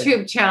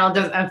YouTube channel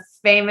does a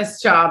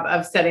famous job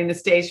of setting the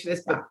stage for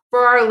this, but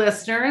for our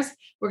listeners,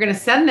 we're going to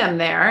send them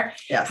there.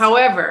 Yes.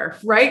 However,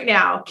 right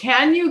now,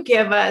 can you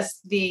give us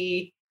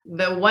the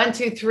 1,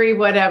 2, 3,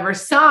 whatever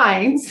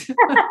signs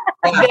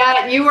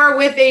that you are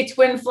with a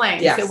twin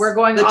flame? Yes. So we're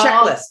going the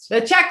checklist.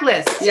 The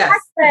checklist. Yes.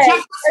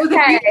 Checklist with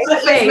a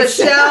beautiful face.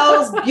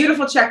 Michelle's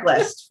beautiful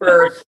checklist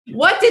for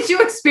what did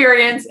you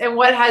experience, and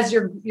what has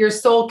your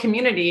soul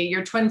community,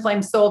 your twin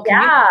flame soul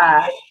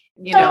community?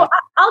 So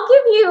I'll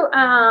give you,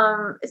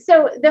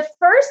 so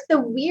the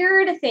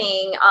weird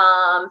thing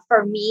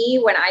for me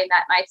when I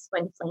met my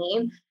twin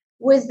flame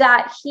was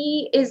that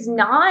he is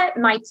not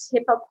my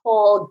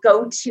typical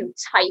go-to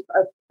type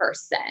of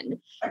person.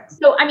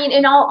 So,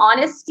 in all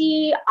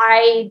honesty,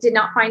 I did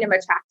not find him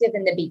attractive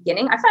in the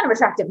beginning. I find him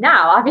attractive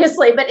now,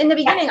 obviously, but in the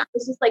beginning, I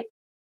was just like,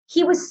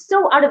 he was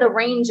so out of the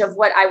range of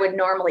what I would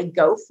normally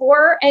go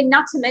for. And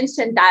not to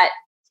mention that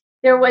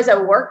there was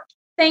a work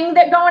thing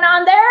that going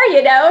on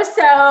there,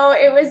 so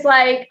it was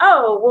like,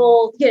 oh,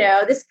 well,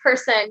 this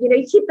person,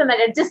 you keep them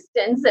at a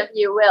distance, if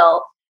you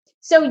will.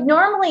 So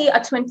normally a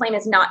twin flame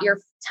is not your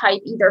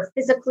type, either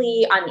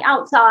physically on the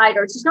outside,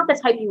 or it's just not the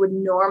type you would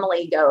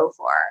normally go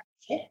for.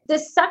 The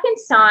second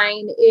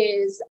sign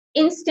is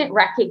instant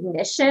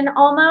recognition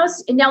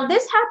almost. And now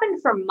this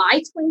happened for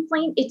my twin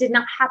flame. It did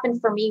not happen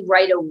for me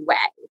right away.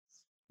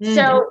 Mm-hmm.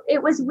 So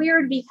it was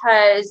weird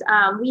because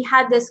we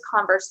had this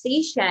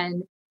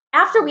conversation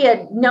after we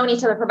had known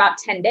each other for about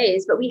 10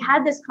 days, but we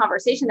had this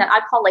conversation that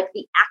I call like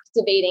the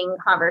activating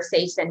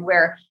conversation,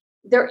 where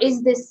there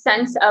is this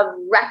sense of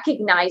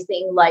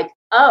recognizing like,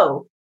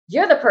 oh,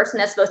 you're the person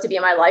that's supposed to be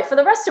in my life for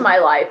the rest of my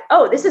life.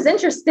 Oh, this is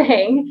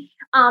interesting.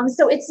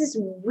 So it's this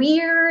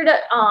weird,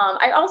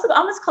 I also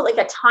almost call it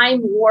like a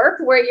time warp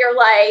where you're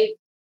like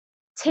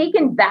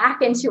taken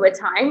back into a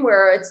time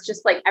where it's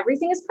just like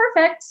everything is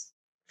perfect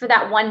for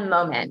that one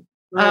moment.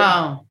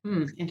 Oh,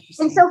 interesting.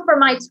 And so for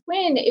my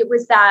twin, it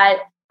was that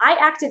I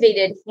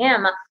activated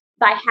him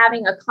by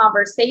having a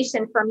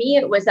conversation. For me,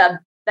 it was a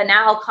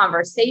banal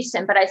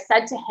conversation, but I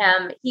said to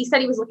him, he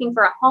said he was looking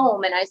for a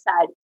home. And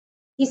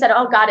he said,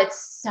 oh God,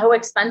 it's so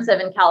expensive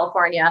in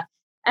California.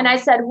 And I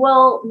said,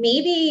 well,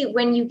 maybe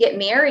when you get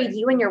married,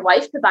 you and your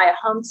wife could buy a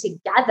home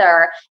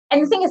together.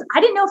 And the thing is, I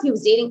didn't know if he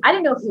was dating. I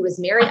didn't know if he was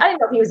married. I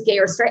didn't know if he was gay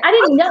or straight. I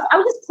didn't know. I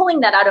was just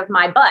pulling that out of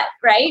my butt,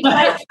 right?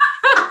 But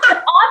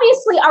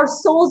obviously, our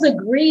souls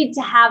agreed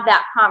to have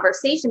that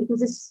conversation,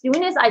 because as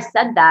soon as I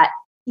said that,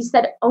 he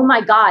said, oh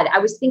my God, I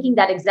was thinking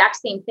that exact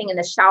same thing in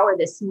the shower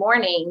this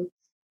morning.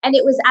 And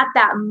it was at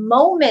that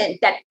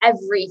moment that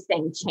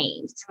everything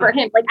changed for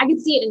him. Like I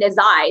could see it in his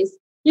eyes.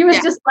 He was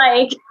just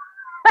like,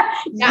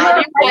 and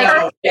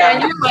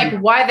you're like,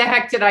 why the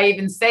heck did I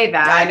even say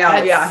that? I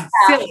know. That's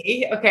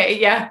silly. Okay.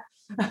 Yeah.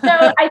 So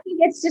I think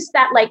it's just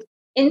that like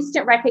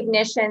instant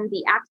recognition,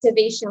 the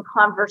activation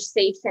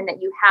conversation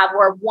that you have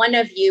where one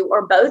of you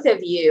or both of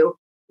you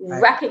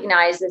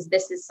recognizes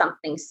this is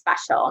something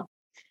special.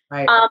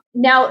 Right.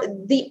 Now,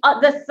 the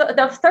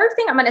third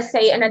thing I'm going to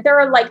say, and there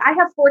are like, I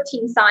have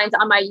 14 signs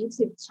on my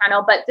YouTube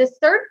channel, but the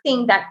third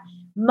thing that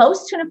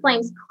most twin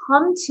flames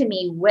come to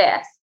me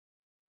with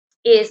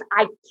is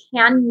I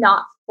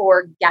cannot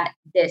forget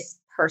this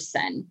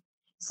person.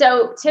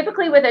 So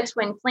typically with a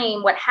twin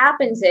flame, what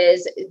happens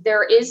is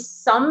there is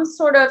some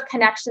sort of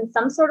connection,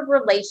 some sort of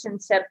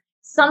relationship,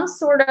 some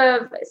sort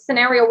of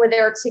scenario where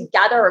they're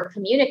together or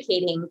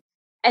communicating.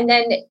 And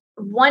then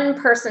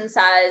one person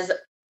says,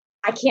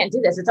 I can't do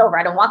this. It's over.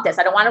 I don't want this.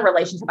 I don't want a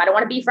relationship. I don't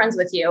want to be friends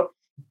with you.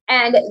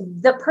 And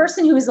the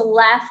person who's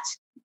left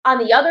on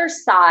the other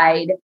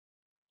side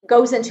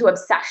goes into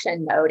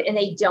obsession mode and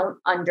they don't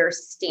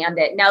understand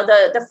it. Now,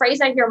 the phrase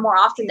I hear more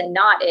often than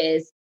not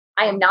is,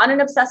 I am not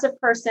an obsessive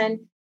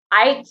person.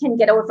 I can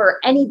get over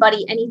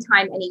anybody,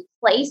 anytime, any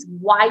place.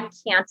 Why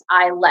can't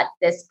I let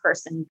this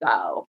person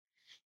go?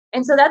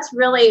 And so that's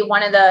really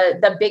one of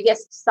the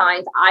biggest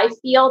signs I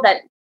feel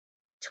that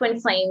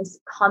twin flames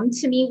come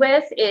to me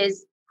with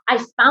is, I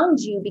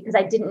found you because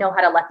I didn't know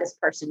how to let this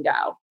person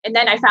go. And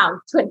then I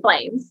found twin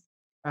flames.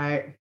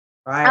 Right.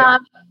 Right.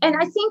 And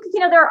I think,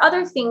 there are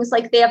other things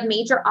like they have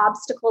major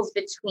obstacles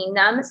between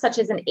them, such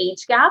as an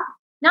age gap.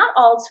 Not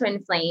all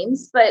twin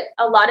flames, but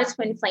a lot of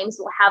twin flames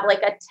will have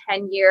like a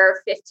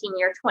 10-year,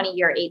 15-year,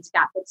 20-year age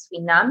gap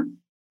between them.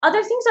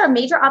 Other things are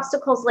major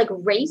obstacles like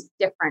race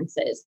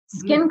differences,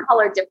 skin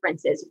color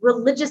differences,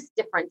 religious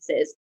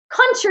differences,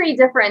 country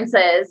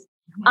differences.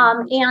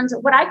 And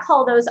what I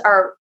call those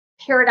are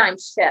paradigm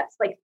shifts,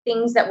 like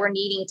things that we're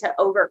needing to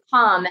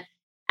overcome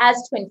as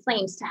twin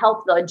flames to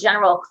help the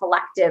general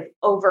collective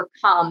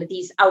overcome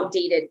these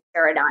outdated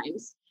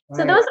paradigms. Right.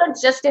 So those are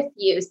just a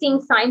few.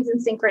 Seeing signs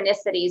and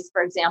synchronicities,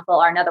 for example,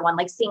 are another one,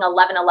 like seeing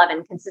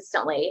 1111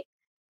 consistently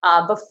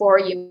before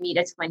you meet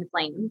a twin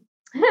flame.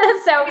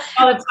 So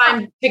all the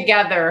time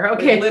together.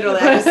 Okay. Literally,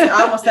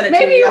 I almost said it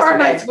Maybe to you you are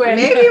my twin.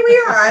 Maybe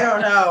we are.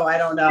 I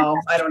don't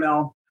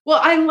know. Well,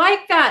 I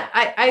like that.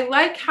 I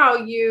like how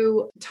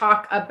you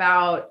talk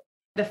about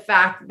the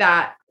fact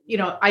that,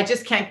 I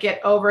just can't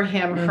get over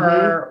him,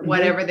 her,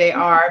 whatever they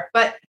are.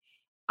 But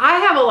I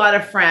have a lot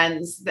of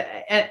friends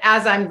that,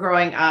 as I'm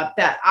growing up,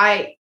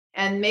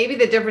 and maybe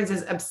the difference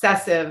is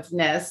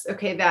obsessiveness.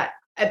 Okay. That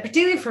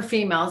particularly for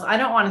females, I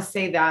don't want to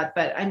say that,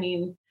 but I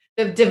mean,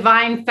 the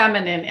divine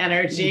feminine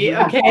energy,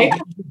 okay,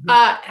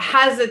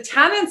 has a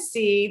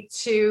tendency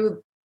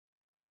to,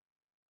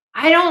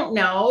 I don't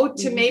know,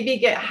 to maybe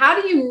how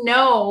do you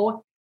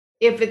know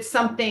if it's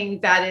something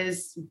that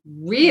is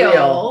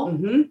real.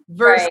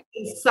 Versus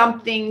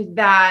something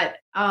that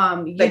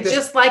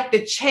just like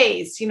the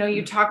chase,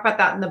 you talk about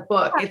that in the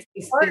book. It's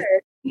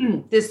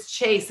this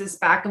chase, this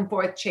back and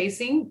forth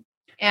chasing.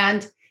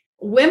 And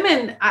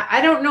women,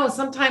 I don't know,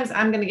 sometimes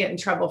I'm going to get in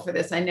trouble for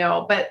this, I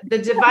know, but the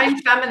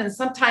divine feminine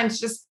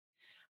sometimes just,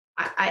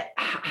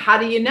 how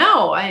do you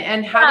know?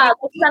 And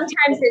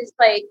sometimes it's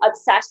like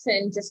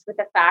obsession just with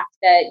the fact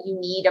that you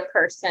need a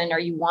person or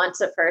you want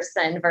a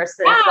person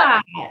versus.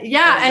 Exactly.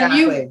 And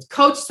you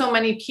coach so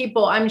many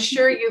people. I'm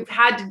sure you've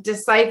had to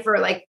decipher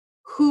like,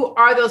 who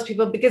are those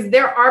people? Because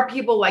there are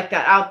people like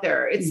that out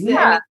there. I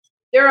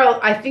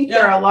think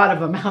there are a lot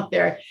of them out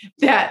there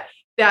that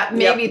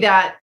maybe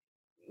that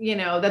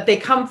they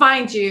come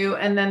find you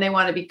and then they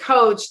want to be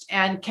coached.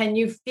 And can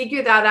you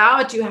figure that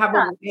out? Do you have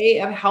a way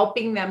of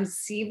helping them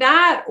see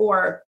that?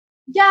 Or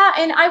Yeah.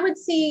 And I would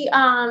see,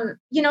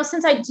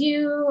 since I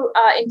do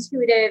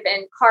intuitive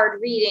and card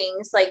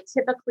readings, like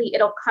typically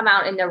it'll come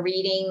out in the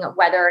reading,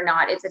 whether or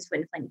not it's a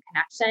twin flame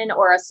connection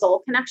or a soul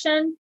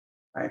connection.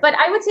 Right. But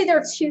I would say there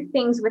are two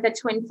things with a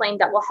twin flame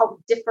that will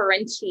help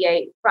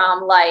differentiate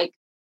from like,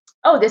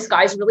 oh, this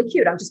guy's really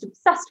cute, I'm just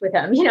obsessed with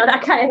him,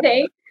 that kind of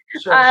thing.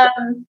 Sure.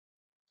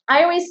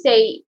 I always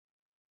say,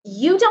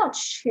 you don't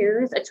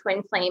choose a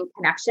twin flame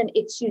connection,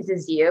 it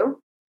chooses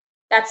you.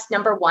 That's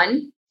number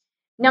one.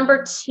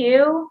 Number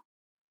two,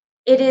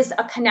 it is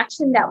a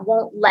connection that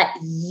won't let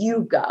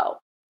you go,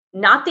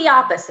 not the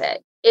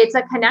opposite. It's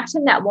a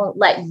connection that won't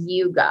let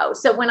you go.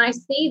 So when I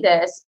say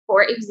this,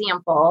 for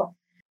example,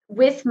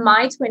 with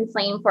my twin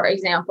flame, for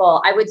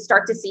example, I would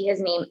start to see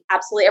his name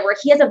absolutely everywhere.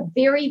 He has a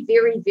very,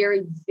 very,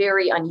 very,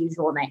 very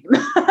unusual name.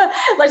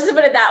 Let's just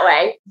put it that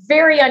way.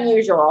 Very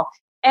unusual.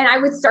 And I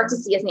would start to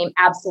see his name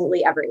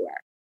absolutely everywhere.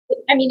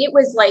 I mean, it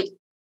was like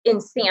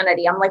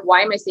insanity. I'm like,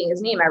 why am I seeing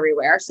his name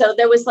everywhere? So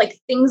there was like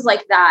things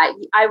like that.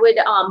 I would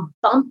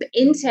bump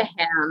into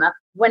him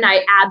when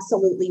I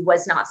absolutely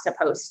was not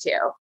supposed to.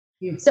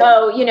 Mm-hmm.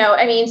 So,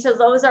 so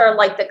those are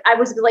like I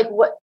was like,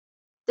 what?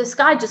 This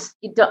guy just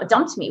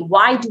dumped me.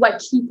 Why do I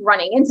keep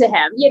running into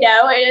him?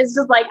 It's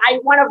just like, I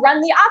want to run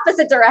the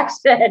opposite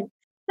direction.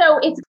 So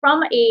it's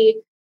from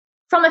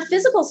a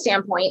physical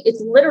standpoint,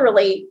 it's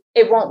literally,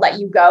 it won't let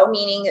you go,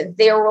 meaning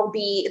there will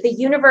be the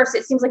universe.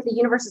 It seems like the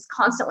universe is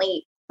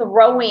constantly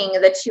throwing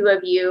the two of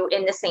you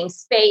in the same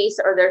space,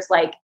 or there's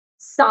like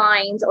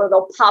signs, or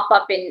they'll pop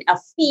up in a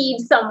feed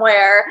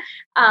somewhere.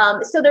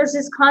 So there's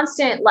this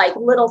constant like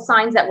little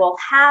signs that will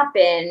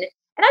happen.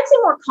 And I'd say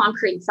more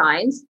concrete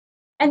signs.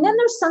 And then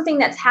there's something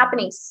that's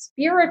happening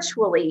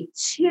spiritually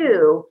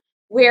too,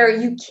 where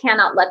you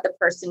cannot let the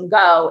person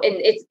go. And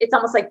it's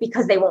almost like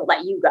because they won't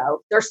let you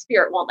go, their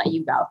spirit won't let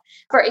you go.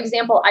 For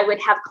example, I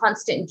would have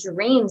constant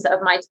dreams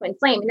of my twin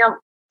flame. Now,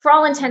 for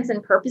all intents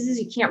and purposes,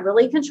 you can't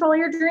really control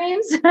your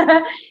dreams,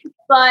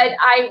 but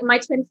my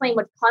twin flame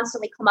would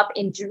constantly come up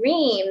in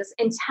dreams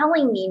and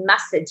telling me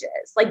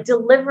messages, like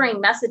delivering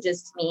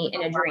messages to me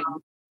in a dream.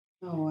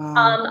 Oh,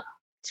 wow.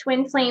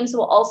 Twin flames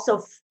will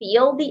also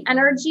feel the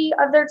energy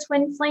of their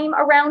twin flame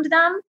around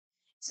them.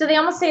 So they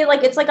almost say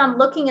like, it's like I'm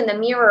looking in the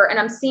mirror and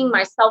I'm seeing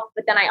myself,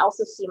 but then I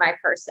also see my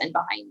person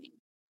behind me.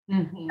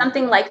 Mm-hmm.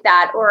 Something like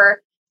that.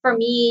 Or for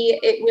me,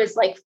 it was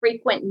like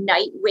frequent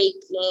night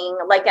waking,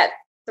 like at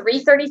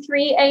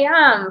 3:33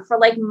 a.m. for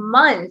like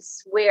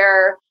months,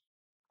 where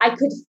I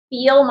could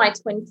feel my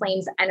twin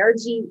flame's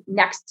energy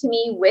next to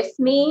me, with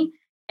me.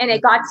 And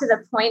it got to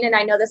the point, and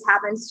I know this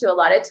happens to a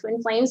lot of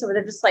twin flames, where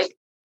they're just like,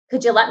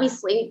 could you let me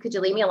sleep? Could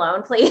you leave me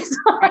alone, please?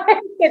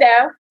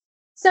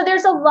 So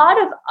there's a lot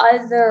of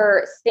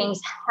other things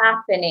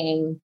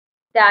happening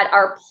that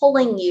are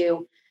pulling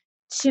you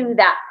to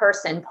that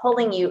person,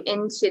 pulling you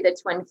into the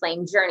twin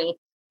flame journey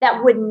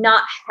that would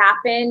not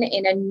happen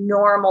in a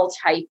normal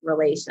type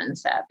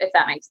relationship, if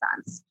that makes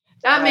sense.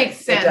 That makes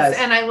sense.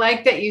 And I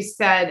like that you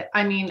said,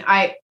 I mean,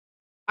 I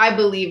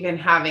believe in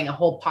having a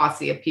whole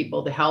posse of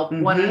people to help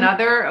one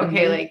another.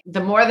 Okay. Mm-hmm. Like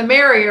the more the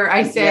merrier,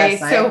 I say.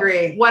 Yes, I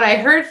agree. What I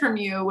heard from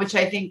you, which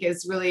I think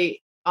is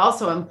really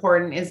also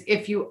important, is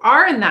if you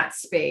are in that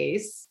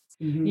space,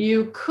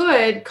 you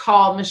could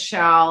call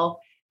Michelle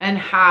and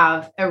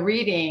have a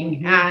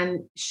reading,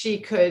 and she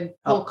could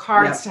pull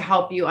cards to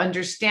help you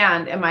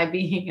understand, am I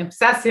being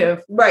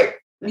obsessive? Right.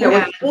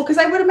 Yeah. Well, because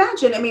I would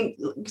imagine, I mean,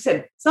 like you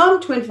said, some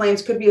twin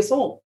flames could be a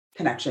soul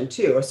connection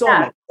too, a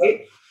soulmate,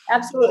 right?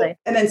 Absolutely.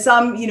 And then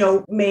some,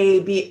 may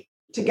be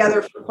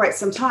together for quite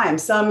some time.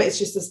 Some, it's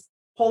just this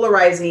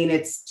polarizing,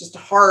 it's just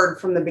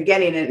hard from the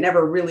beginning and it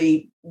never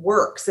really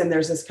works. And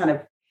there's this kind of,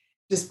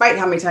 despite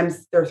how many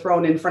times they're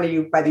thrown in front of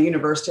you by the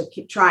universe to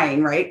keep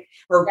trying, right?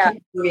 Or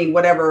keep doing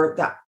whatever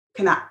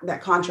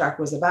that contract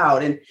was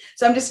about. And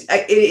so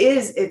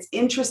it's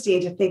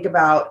interesting to think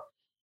about,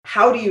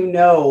 how do you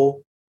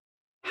know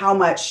how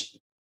much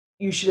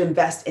you should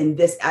invest in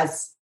this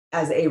as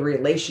a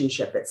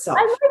relationship itself?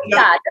 I like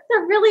that.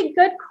 That's a really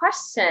good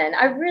question.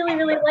 I really,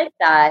 really like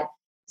that.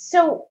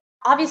 So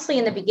obviously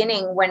in the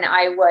beginning, when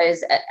I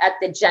was at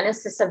the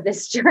genesis of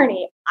this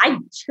journey, I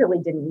truly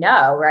didn't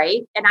know,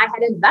 right? And I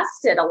had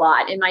invested a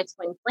lot in my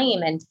twin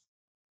flame. And,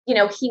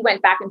 he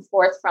went back and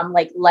forth from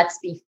like, let's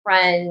be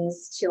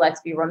friends to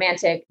let's be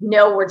romantic.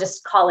 No, we're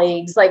just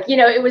colleagues. Like,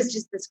 it was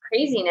just this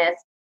craziness,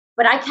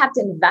 but I kept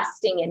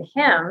investing in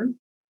him.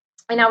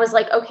 And I was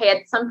like, okay,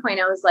 at some point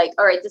I was like,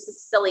 all right, this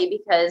is silly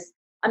because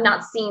I'm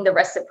not seeing the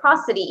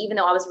reciprocity, even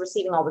though I was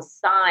receiving all the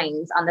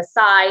signs on the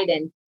side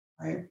and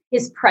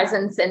his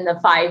presence in the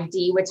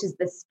 5D, which is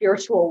the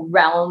spiritual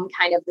realm,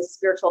 kind of the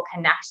spiritual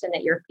connection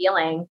that you're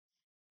feeling.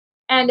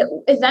 And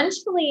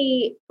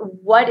eventually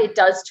what it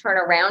does turn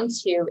around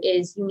to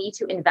is you need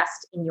to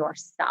invest in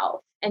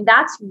yourself. And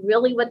that's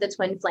really what the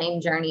twin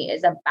flame journey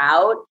is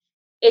about.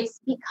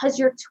 It's because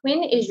your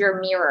twin is your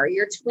mirror.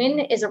 Your twin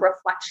is a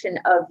reflection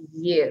of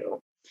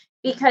you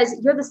because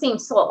you're the same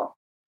soul.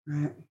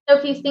 Right. So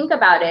if you think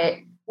about it,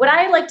 what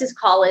I like to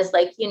call is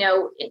like, in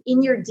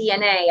your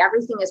DNA,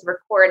 everything is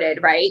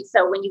recorded, right?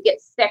 So when you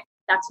get sick,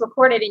 that's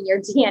recorded in your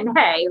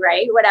DNA,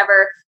 right?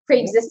 Whatever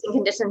pre-existing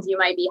conditions you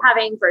might be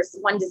having for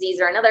one disease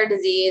or another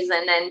disease.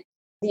 And then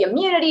the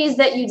immunities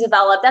that you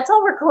develop, that's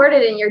all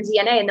recorded in your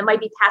DNA and that might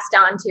be passed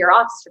on to your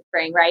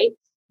offspring, right?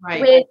 Right.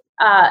 With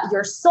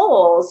your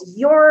souls,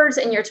 yours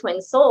and your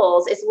twin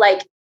souls, it's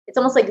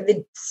almost like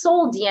the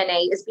soul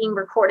DNA is being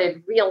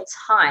recorded real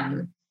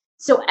time.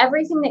 So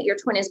everything that your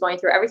twin is going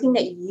through, everything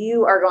that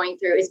you are going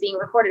through is being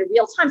recorded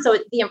real time. So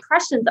the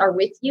impressions are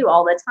with you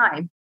all the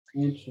time.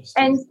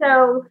 Interesting. And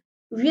so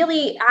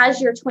really,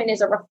 as your twin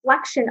is a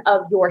reflection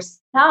of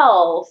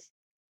yourself,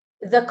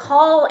 the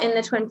call in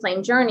the twin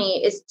flame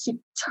journey is to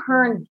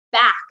turn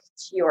back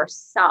to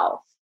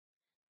yourself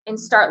and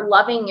start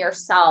loving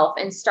yourself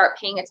and start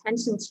paying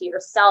attention to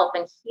yourself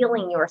and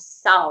healing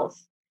yourself.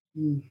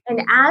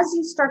 And as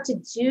you start to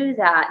do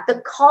that, the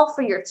call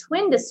for your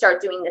twin to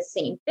start doing the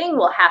same thing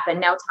will happen.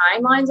 Now,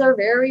 timelines are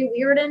very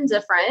weird and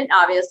different,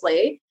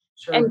 obviously.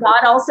 Sure. And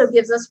God also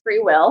gives us free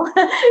will.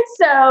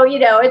 So,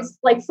 it's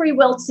like free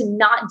will to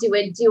not do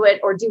it,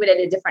 or do it at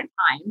a different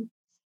time.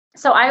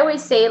 So I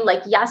always say,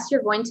 yes,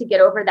 you're going to get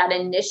over that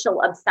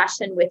initial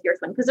obsession with your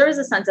twin, because there is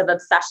a sense of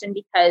obsession,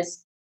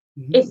 because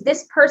if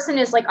this person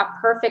is like a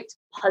perfect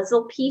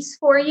puzzle piece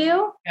for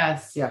you.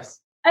 Yes.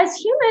 As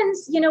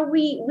humans,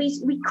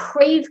 we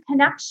crave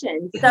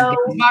connection. So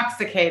it's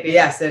intoxicating.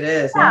 Yes, it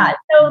is. Yeah.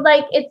 So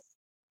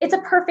it's a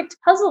perfect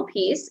puzzle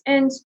piece.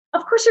 And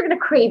of course you're going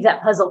to crave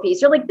that puzzle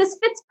piece. You're like, this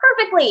fits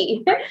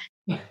perfectly. But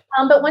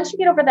once you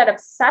get over that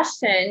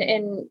obsession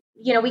and,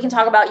 you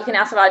can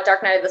ask about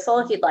Dark Night of the Soul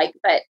if you'd like,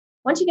 but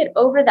once you get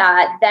over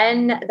that,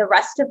 then the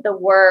rest of the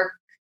work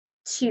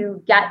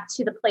to get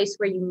to the place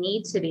where you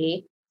need to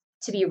be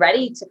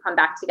ready to come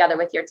back together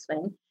with your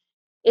twin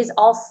is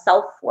all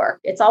self-work.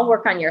 It's all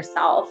work on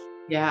yourself.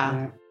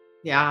 Yeah.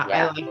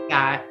 I like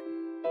that.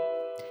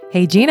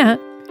 Hey, Gina.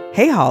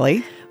 Hey,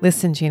 Holly.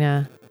 Listen,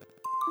 Gina,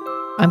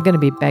 I'm going to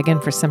be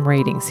begging for some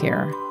ratings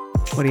here.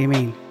 What do you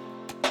mean?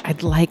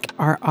 I'd like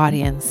our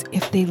audience,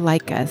 if they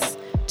like us,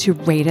 to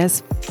rate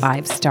us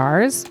 5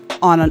 stars.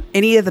 On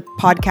any of the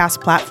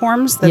podcast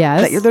platforms that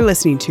they're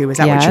listening to. Is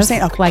that what you're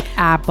saying? Okay. Like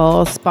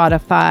Apple,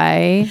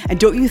 Spotify. And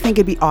don't you think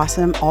it'd be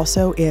awesome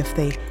also if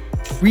they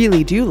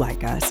really do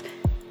like us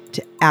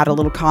to add a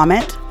little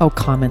comment? Oh,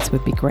 comments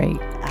would be great.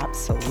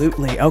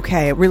 Absolutely.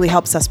 Okay. It really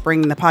helps us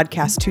bring the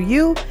podcast to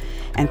you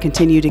and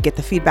continue to get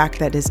the feedback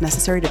that is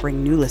necessary to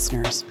bring new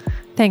listeners.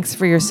 Thanks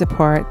for your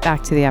support.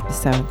 Back to the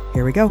episode.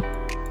 Here we go.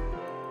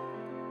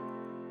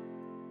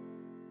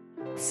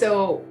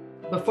 So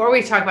before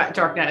we talk about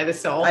Dark Night of the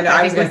Soul,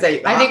 I was going to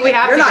say, I think we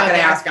have you're to. You're not going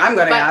to ask. I'm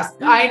going to ask.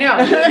 I know.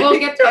 We'll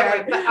get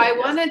there. But I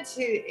wanted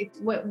to,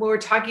 when we're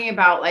talking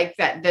about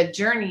the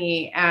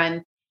journey,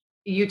 and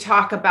you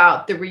talk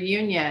about the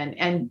reunion,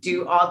 and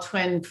do all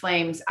twin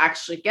flames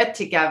actually get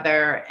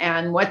together?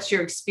 And what's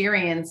your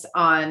experience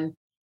on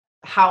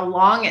how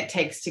long it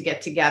takes to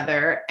get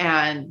together?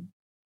 And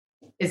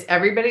is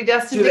everybody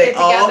destined to get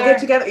together? All get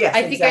together? Yes,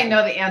 I think I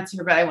know the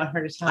answer, but I want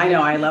her to tell me. I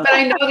know, I love it. But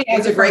I know the answer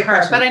It's a great from her.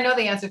 question. But I know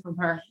the answer from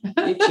her.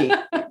 You cheat.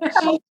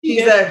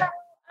 She's a...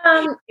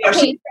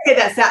 She's the kid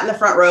that sat in the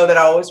front row that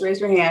always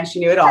raised her hand. She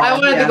knew it all. I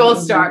wanted the gold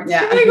star.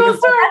 Yeah. The gold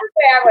star. That's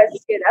where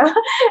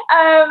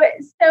I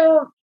was,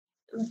 So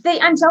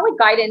the angelic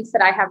guidance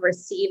that I have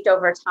received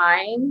over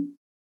time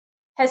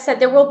has said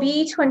there will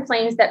be twin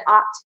flames that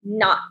opt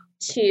not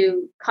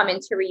to come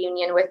into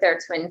reunion with their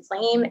twin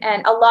flame.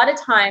 And a lot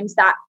of times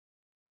that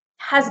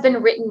has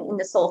been written in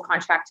the soul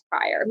contract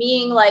prior,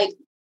 meaning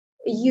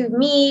you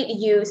meet,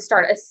 you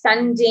start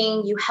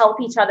ascending, you help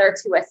each other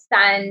to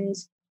ascend,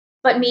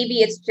 but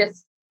maybe it's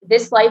just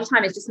this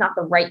lifetime is just not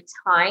the right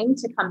time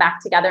to come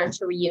back together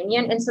into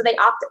reunion. And so they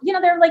opt,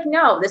 they're like,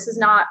 no, this is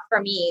not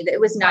for me. It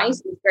was nice.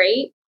 It was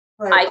great.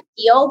 Right. I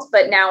healed,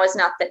 but now is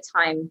not the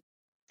time.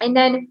 And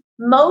then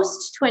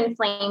most twin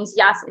flames,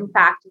 yes, in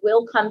fact,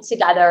 will come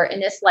together in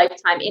this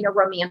lifetime in a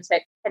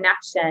romantic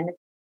connection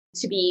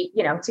to be,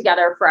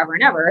 together forever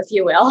and ever, if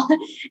you will.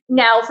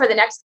 Now, for the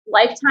next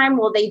lifetime,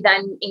 will they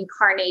then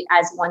incarnate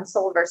as one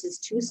soul versus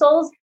two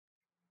souls?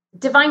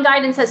 Divine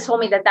guidance has told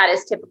me that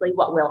is typically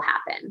what will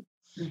happen.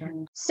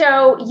 Mm-hmm.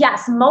 So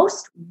yes,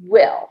 most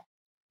will.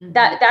 Mm-hmm.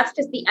 That's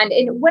just the end.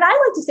 And what I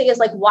like to say is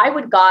why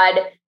would God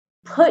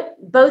put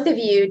both of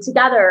you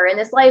together in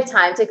this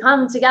lifetime, to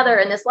come together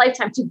in this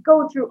lifetime, to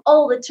go through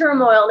all the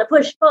turmoil, the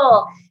push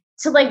pull,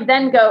 to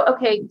then go,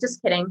 okay,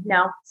 just kidding.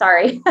 No,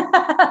 sorry.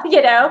 I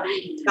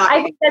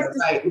think that's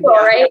just cool,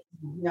 right?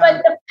 Yeah.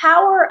 But the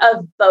power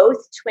of both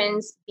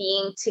twins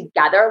being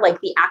together,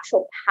 the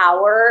actual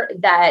power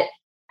that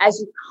as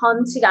you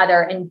come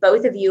together and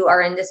both of you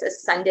are in this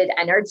ascended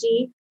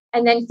energy,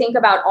 and then think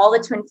about all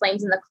the twin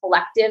flames in the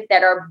collective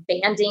that are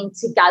banding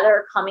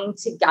together, coming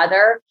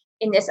together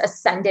in this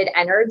ascended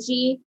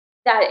energy,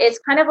 that it's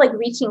kind of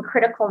reaching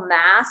critical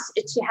mass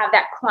to have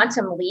that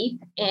quantum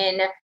leap in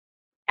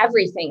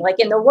everything,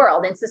 in the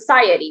world, in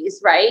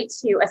societies, right?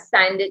 To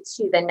ascend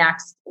to the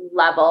next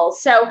level.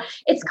 So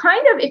it's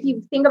kind of, if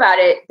you think about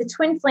it, the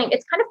twin flame,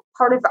 it's kind of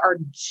part of our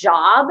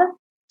job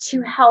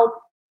to help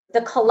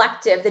the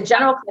collective, the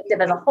general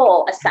collective as a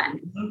whole,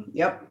 ascend.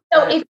 Yep.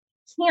 So if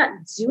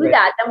can't do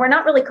that, then we're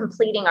not really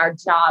completing our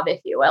job,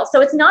 if you will.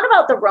 So it's not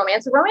about the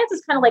romance. The romance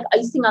is kind of like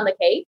icing on the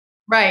cake.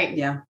 Right.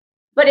 Yeah.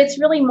 But it's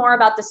really more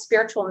about the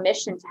spiritual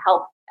mission to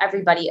help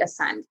everybody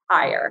ascend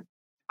higher.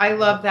 I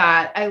love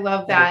that. I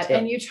love that.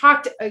 And you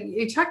talked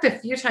a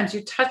few times,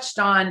 you touched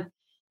on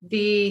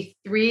the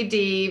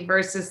 3D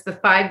versus the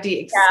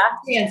 5D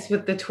experience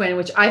with the twin,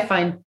 which I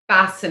find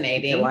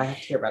fascinating. Okay, well, I have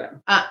to hear about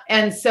it.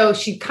 And so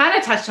she kind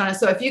of touched on it.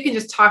 So if you can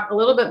just talk a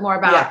little bit more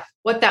about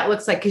what that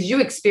looks like, because you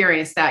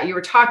experienced that. You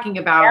were talking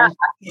about,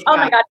 oh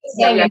my God,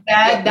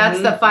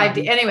 that's the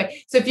 5D.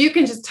 Anyway, so if you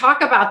can just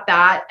talk about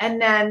that,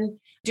 and then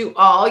do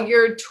all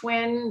your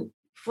twin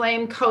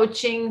flame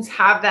coachings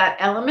have that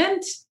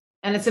element?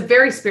 And it's a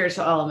very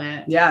spiritual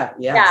element. Yeah.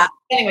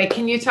 Anyway,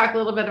 can you talk a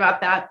little bit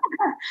about that?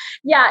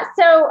 Yeah.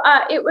 So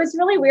it was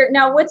really weird.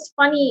 Now, what's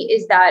funny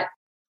is that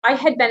I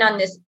had been on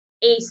this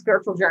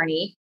spiritual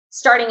journey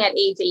starting at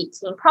age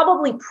 18,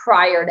 probably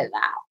prior to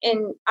that.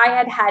 And I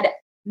had had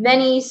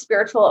many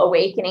spiritual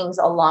awakenings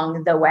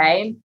along the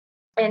way.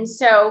 And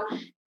so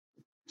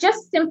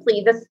just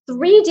simply the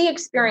 3D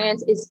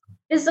experience is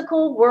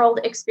physical world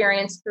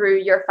experience through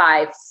your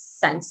 5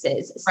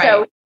 senses. Right.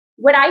 So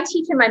what I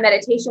teach in my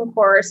meditation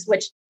course,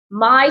 which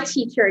my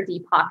teacher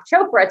Deepak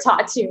Chopra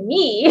taught to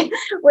me,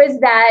 was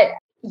that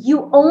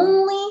you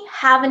only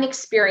have an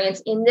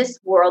experience in this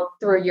world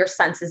through your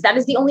senses. That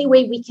is the only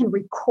way we can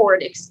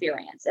record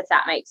experience, if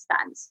that makes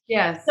sense.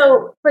 Yes.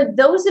 So for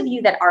those of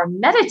you that are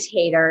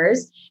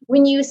meditators,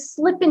 when you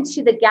slip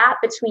into the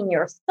gap between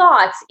your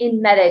thoughts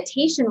in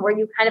meditation, where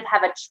you kind of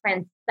have a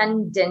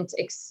transcendent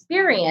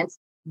experience,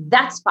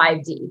 that's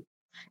 5D.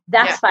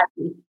 That's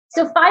 5D.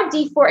 So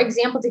 5D, for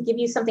example, to give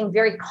you something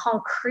very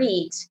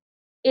concrete,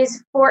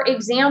 is, for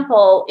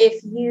example,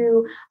 if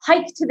you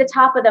hike to the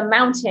top of the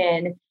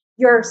mountain,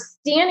 you're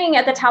standing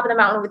at the top of the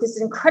mountain with this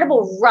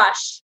incredible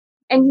rush,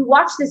 and you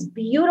watch this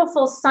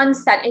beautiful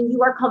sunset, and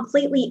you are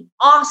completely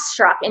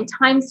awestruck, and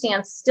time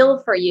stands still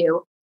for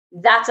you.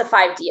 That's a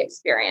 5D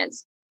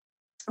experience.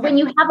 When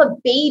you have a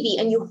baby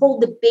and you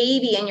hold the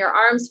baby in your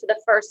arms for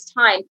the first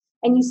time,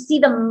 and you see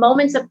the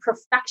moments of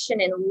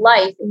perfection in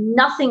life,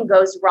 nothing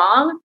goes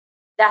wrong,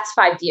 that's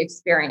 5D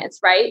experience,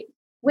 right?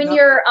 When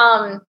you're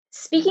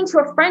speaking to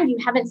a friend you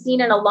haven't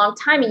seen in a long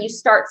time, and you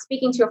start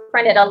speaking to a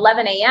friend at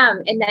 11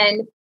 a.m. and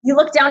then you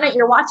look down at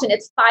your watch and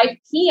it's 5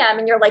 p.m.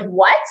 and you're like,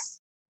 what?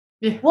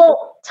 Yeah.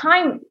 Well,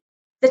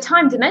 the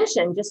time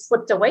dimension just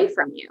slipped away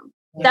from you.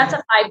 Yeah. That's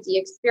a 5D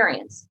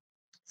experience.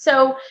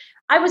 So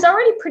I was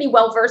already pretty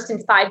well versed in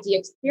 5D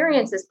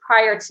experiences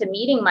prior to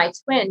meeting my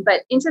twin.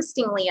 But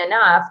interestingly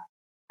enough,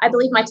 I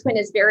believe my twin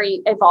is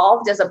very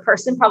evolved as a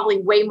person, probably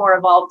way more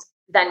evolved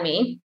than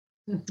me.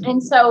 Mm-hmm.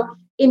 And so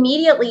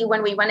immediately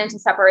when we went into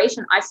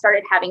separation, I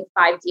started having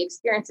 5D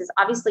experiences,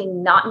 obviously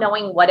not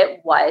knowing what it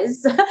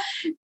was,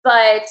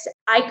 but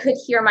I could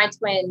hear my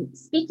twin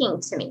speaking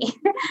to me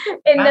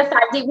in the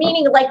 5D,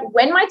 meaning like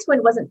when my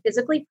twin wasn't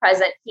physically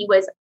present, he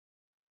was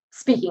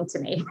speaking to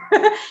me.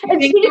 You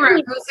think you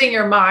were losing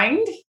your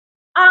mind?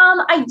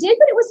 I did,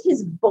 but it was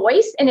his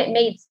voice and it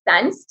made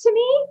sense to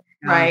me.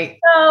 Right.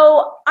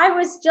 So I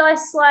was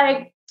just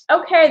like,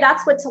 okay,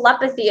 that's what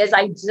telepathy is.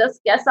 I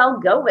just guess I'll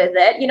go with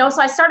it.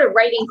 So I started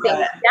writing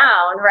things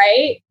down,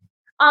 right?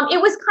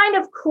 It was kind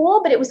of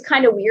cool, but it was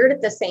kind of weird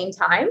at the same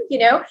time,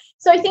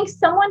 So I think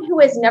someone who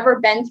has never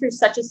been through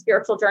such a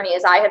spiritual journey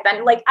as I have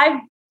been, like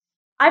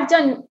I've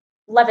done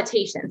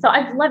levitation. So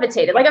I've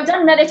levitated, like I've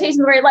done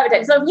meditation where I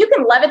levitate. So if you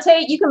can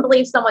levitate, you can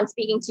believe someone's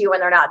speaking to you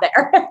when they're not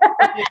there.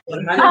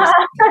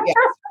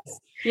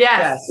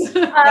 Yes.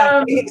 They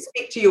can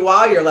speak to you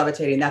while you're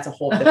levitating. That's a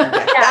whole different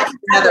thing. That's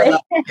another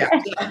level.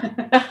 Yeah.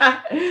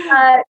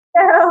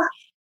 So,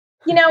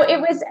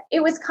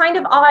 it was kind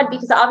of odd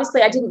because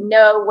obviously I didn't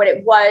know what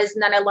it was.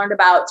 And then I learned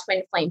about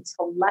twin flame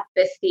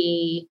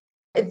telepathy.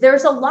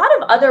 There's a lot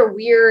of other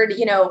weird,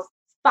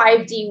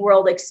 5D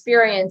world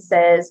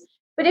experiences.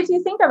 But if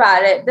you think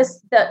about it,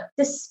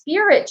 the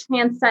spirit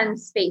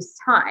transcends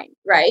space-time,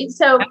 right?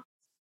 So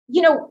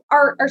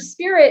our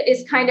spirit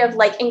is kind of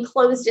like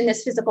enclosed in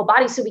this physical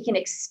body so we can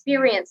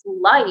experience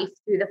life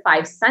through the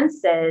 5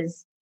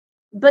 senses,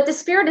 but the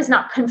spirit is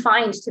not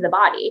confined to the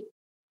body.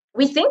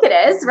 We think it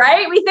is,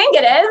 right? We think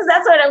it is.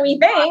 That's what we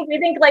think. We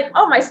think like,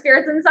 oh, my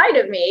spirit's inside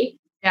of me.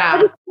 Yeah.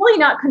 But it's really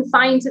not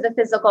confined to the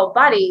physical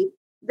body.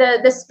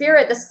 The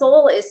spirit, the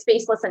soul is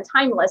spaceless and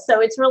timeless.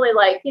 So it's really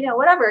like,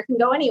 whatever, it can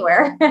go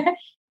anywhere.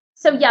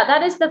 So yeah,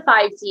 that is the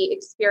 5D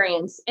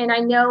experience. And I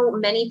know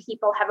many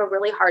people have a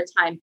really hard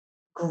time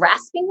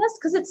grasping this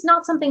because it's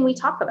not something we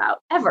talk about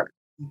ever.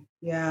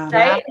 Yeah.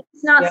 Right?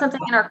 It's not something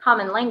in our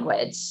common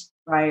language.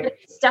 Right. But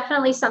it's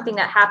definitely something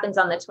that happens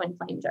on the twin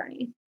flame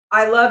journey.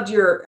 I loved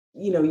your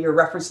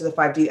reference to the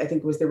 5D. I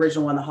think it was the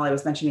original one that Holly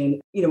was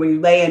mentioning, when you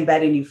lay in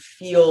bed and you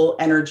feel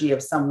energy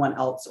of someone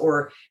else,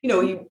 or,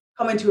 you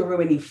come into a room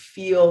and you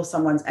feel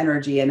someone's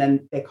energy and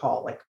then they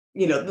call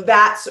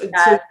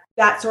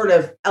that sort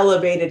of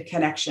elevated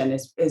connection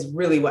is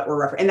really what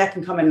we're referring. And that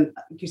can come in,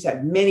 like you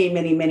said, many,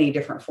 many, many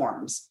different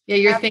forms. Yeah.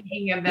 You're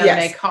thinking of them,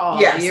 they call.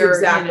 Yes,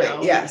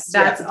 exactly. Yes.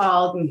 That's yes.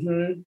 all.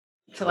 Mm-hmm.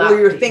 Or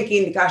you're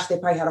thinking, gosh, they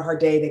probably had a hard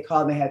day. They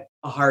called and they had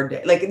a hard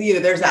day. Like,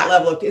 there's that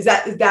level of, is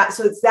that,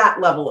 so it's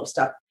that level of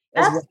stuff.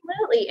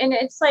 Absolutely. And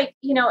it's like,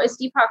 as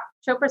Deepak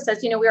Chopra says,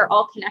 we are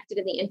all connected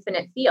in the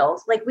infinite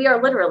field. Like we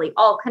are literally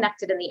all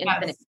connected in the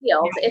infinite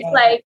field. It's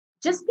like,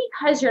 just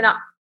because you're not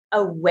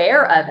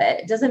aware of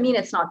it doesn't mean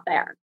it's not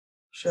there.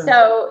 Sure.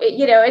 So,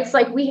 it's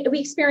like we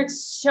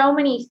experience so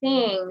many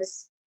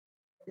things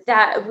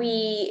that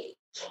we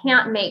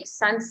can't make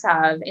sense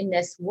of in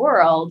this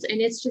world. And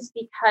it's just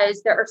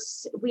because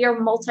we are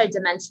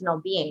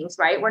multidimensional beings,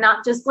 right? We're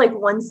not just like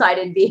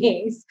one-sided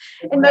beings.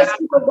 And most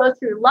people go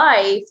through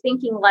life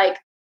thinking like,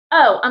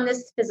 oh, I'm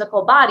this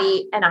physical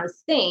body and I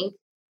think,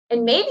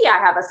 and maybe I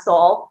have a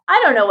soul.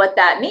 I don't know what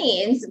that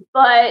means,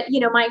 but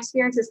my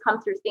experiences come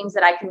through things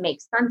that I can make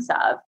sense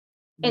of.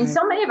 And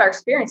so many of our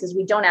experiences,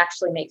 we don't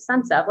actually make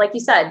sense of. Like you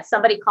said,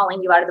 somebody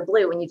calling you out of the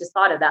blue when you just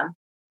thought of them.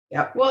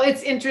 Yep. Well,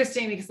 it's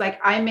interesting because like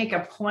I make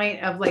a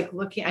point of like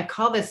looking, I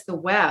call this the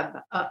web,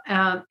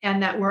 and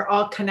that we're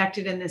all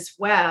connected in this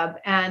web,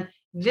 and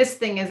this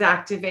thing is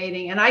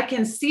activating, and I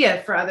can see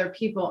it for other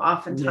people.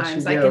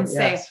 Oftentimes I can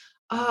say,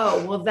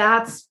 oh, well,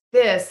 that's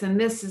this and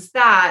this is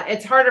that.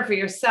 It's harder for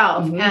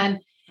yourself. And then,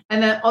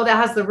 that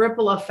has the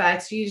ripple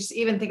effects. You just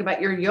even think about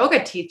your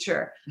yoga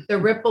teacher, the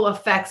ripple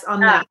effects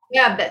on that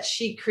web that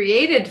she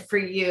created for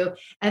you.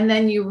 And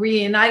then you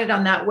reunited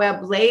on that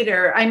web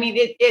later. I mean,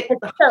 it's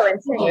so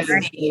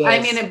insane. I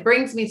mean, it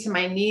brings me to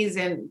my knees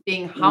and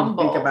being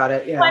humble. Think about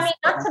it. Yeah. Well, I mean,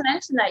 not to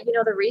mention that,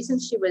 the reason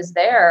she was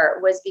there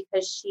was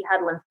because she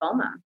had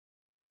lymphoma.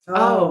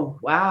 Oh,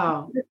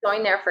 wow. She was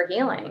going there for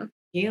healing.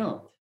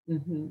 Healed.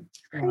 Mm-hmm.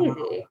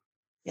 Crazy.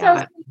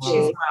 Yeah,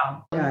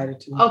 I do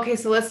too. Okay,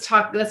 so let's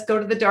go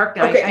to the Dark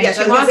Knight. Okay, yes,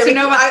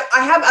 I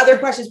have other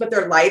questions, but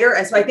they're lighter.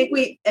 And so I think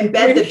we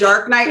embed the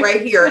Dark Knight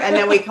right here, and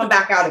then we come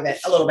back out of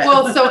it a little bit.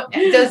 Well, so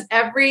does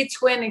every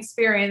twin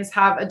experience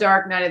have a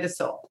Dark Night of the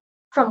Soul?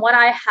 From what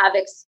I have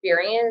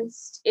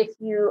experienced, if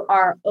you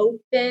are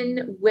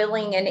open,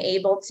 willing, and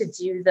able to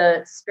do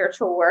the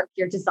spiritual work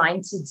you're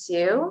designed to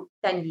do,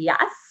 then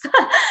yes.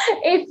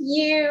 If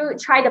you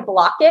try to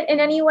block it in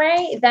any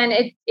way, then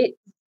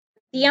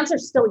the answer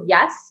is still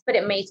yes, but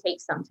it may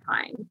take some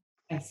time.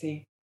 I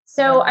see.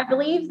 So I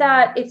believe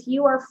that if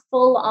you are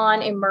full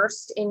on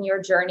immersed in your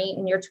journey,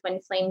 in your twin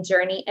flame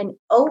journey, and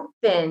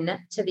open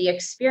to the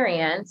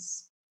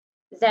experience,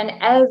 then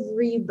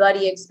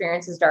everybody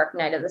experiences Dark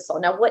Night of the Soul.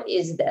 Now, what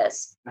is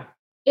this?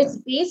 It's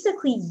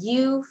basically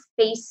you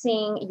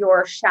facing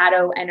your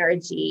shadow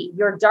energy,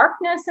 your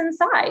darkness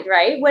inside,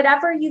 right?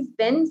 Whatever you've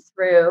been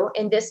through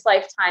in this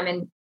lifetime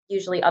and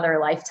usually other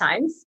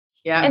lifetimes.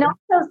 Yeah. And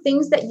also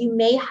things that you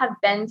may have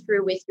been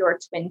through with your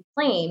twin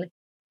flame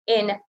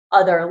in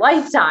other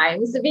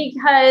lifetimes,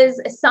 because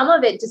some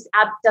of it just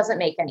doesn't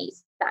make any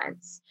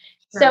sense.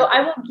 Sure. So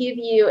I will give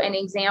you an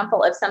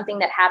example of something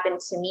that happened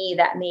to me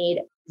that made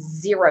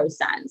zero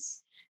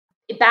sense.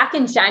 Back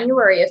in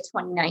January of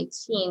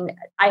 2019,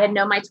 I had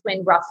known my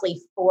twin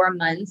roughly 4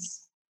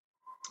 months.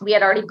 We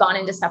had already gone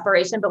into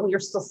separation, but we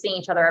were still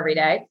seeing each other every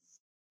day.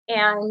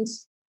 And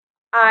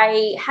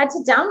I had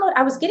to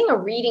I was getting a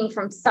reading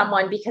from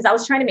someone because I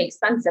was trying to make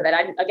sense of it.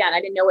 I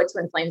didn't know what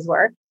twin flames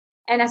were.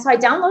 And so I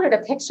downloaded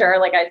a picture,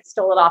 like I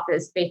stole it off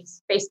his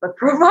Facebook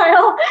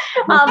profile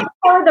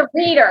for the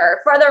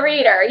reader,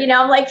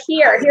 I'm like,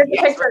 here's a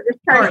picture of this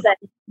person.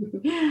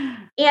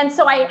 And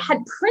so I had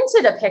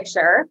printed a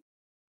picture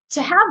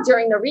to have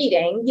during the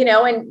reading,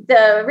 and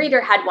the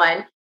reader had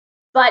one.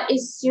 But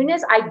as soon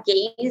as I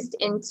gazed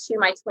into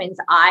my twin's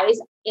eyes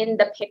in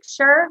the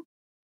picture,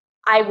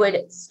 I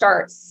would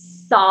start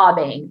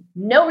sobbing.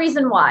 No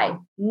reason why,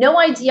 no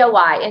idea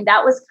why. And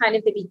that was kind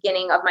of the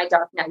beginning of my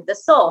Dark Night of the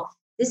Soul.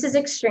 This is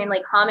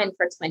extremely common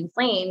for twin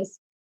flames,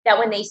 that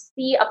when they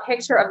see a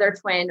picture of their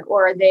twin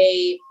or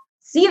they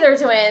see their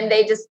twin,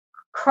 they just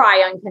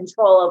cry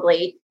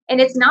uncontrollably. And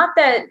it's not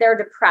that they're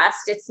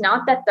depressed. It's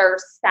not that they're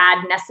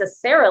sad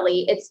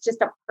necessarily. It's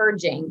just a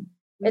purging.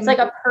 It's like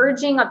a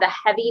purging of the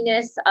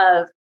heaviness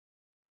of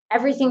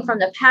everything from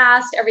the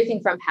past,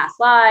 everything from past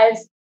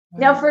lives.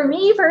 Now, for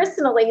me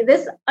personally,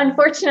 this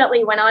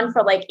unfortunately went on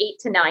for like 8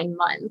 to 9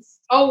 months.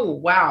 Oh,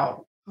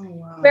 wow.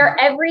 Where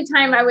every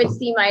time I would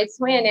see my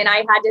twin, and I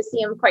had to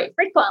see him quite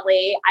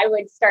frequently, I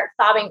would start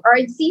sobbing, or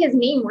I'd see his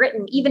name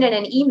written even in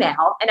an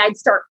email, and I'd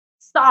start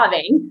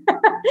sobbing.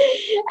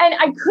 And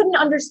I couldn't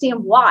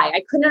understand why.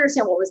 I couldn't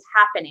understand what was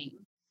happening.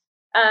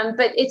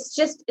 But it's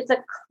a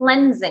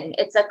cleansing.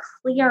 It's a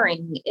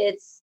clearing.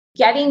 It's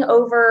getting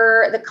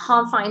over the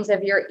confines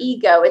of your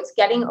ego. It's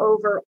getting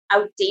over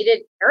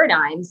outdated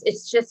paradigms.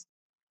 It's just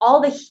all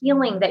the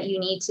healing that you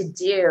need to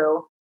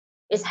do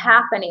is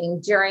happening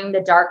during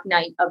the Dark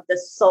Night of the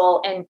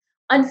Soul. And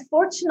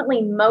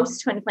unfortunately, most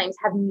twin flames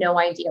have no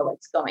idea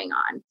what's going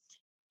on.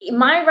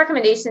 My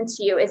recommendation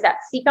to you is that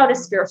seek out a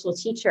spiritual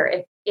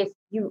teacher if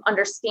you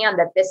understand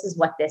that this is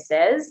what this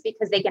is,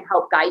 because they can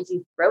help guide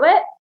you through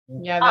it.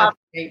 Yeah, that's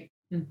great.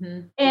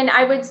 Mm-hmm. And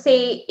I would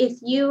say if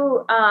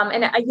you,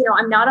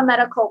 I'm not a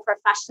medical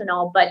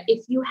professional, but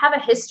if you have a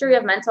history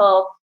of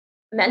mental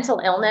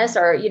illness,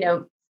 or,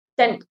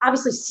 then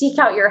obviously seek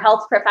out your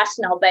health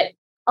professional. But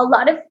a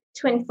lot of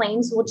twin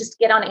flames will just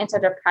get on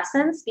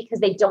antidepressants because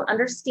they don't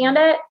understand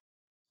it.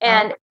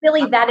 And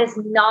really, that is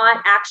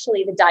not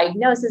actually the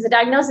diagnosis. The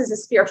diagnosis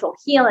is spiritual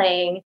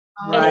healing.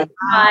 Right. And it's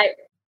not,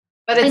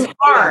 but it's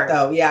hard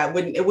though. Yeah.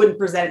 It wouldn't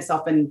present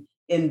itself in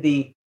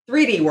the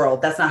 3D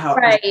world. That's not how it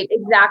right,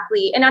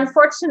 exactly. And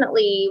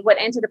unfortunately, what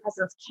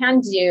antidepressants can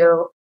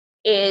do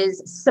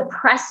is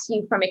suppress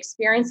you from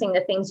experiencing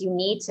the things you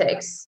need to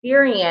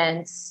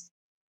experience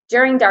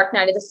during Dark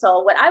Night of the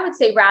Soul. What I would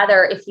say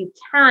rather, if you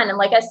can, and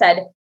like I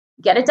said,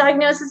 get a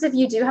diagnosis if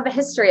you do have a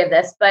history of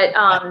this, but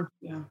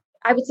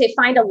I would say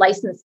find a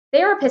licensed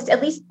therapist,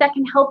 at least that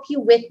can help you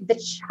with the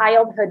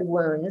childhood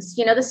wounds.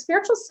 You know, the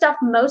spiritual stuff,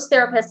 most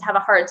therapists have a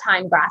hard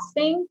time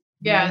grasping.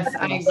 Yes,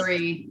 I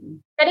agree.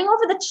 Getting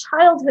over the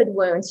childhood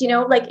wounds, you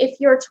know, like if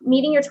you're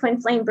meeting your twin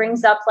flame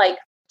brings up like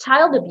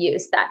child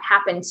abuse that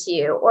happened to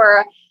you,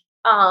 or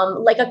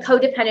like a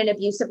codependent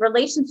abusive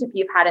relationship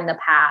you've had in the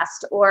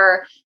past,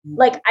 or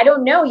like, I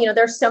don't know, you know,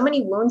 there's so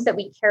many wounds that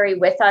we carry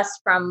with us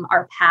from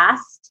our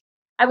past.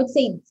 I would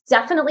say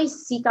definitely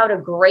seek out a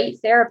great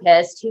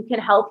therapist who can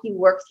help you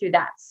work through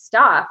that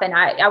stuff. And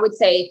I would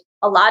say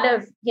a lot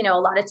of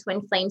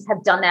twin flames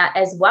have done that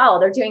as well.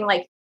 They're doing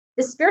like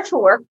the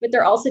spiritual work, but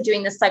they're also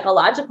doing the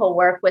psychological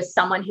work with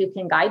someone who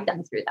can guide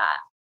them through that.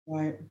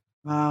 Right.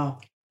 Wow.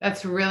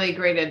 That's really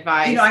great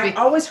advice. You know, I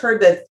always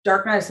heard that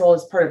Dark Night of the Soul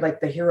is part of like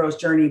the hero's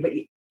journey,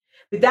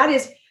 but that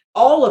is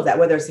all of that,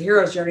 whether it's the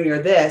hero's journey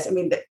or this, I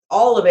mean,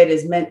 all of it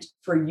is meant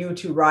for you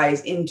to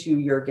rise into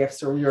your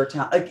gifts or your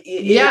talent. Like,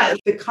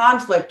 the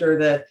conflict or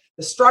the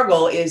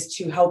struggle is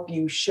to help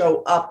you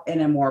show up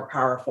in a more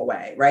powerful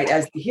way, right?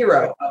 As the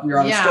hero of your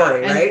own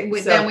story, right? And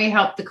then we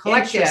help the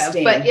collective.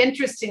 But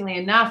interestingly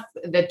enough,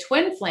 the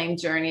twin flame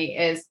journey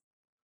is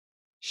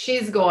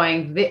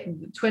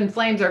the twin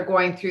flames are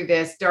going through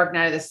this Dark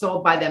Night of the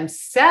Soul by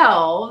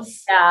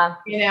themselves,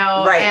 you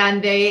know, right.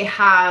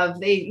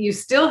 And you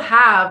still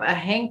have a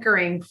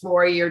hankering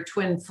for your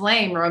twin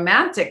flame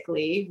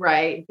romantically,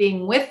 right?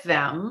 Being with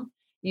them,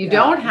 you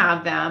don't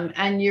have them,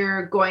 and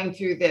you're going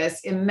through this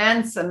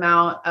immense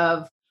amount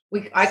of,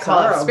 I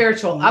call it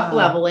spiritual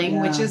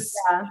up-leveling, which is,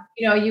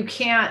 you know, you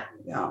can't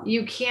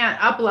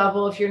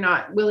up-level if you're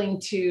not willing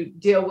to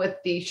deal with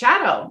the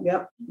shadow.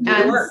 Yep. Do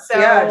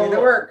the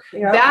work.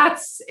 Yep.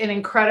 That's an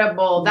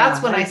incredible,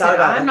 that's when I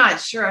said, I'm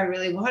not sure I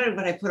really wanted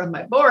what I put on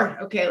my board.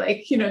 Okay.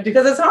 Like, you know,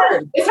 because it's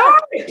hard. It's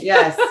hard.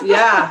 Yes.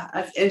 Yeah.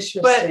 That's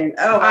interesting.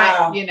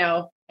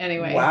 But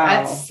anyway,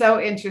 that's so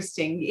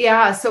interesting.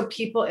 Yeah. So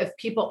if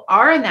people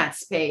are in that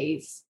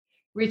space,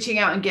 reaching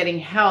out and getting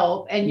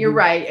help. And you're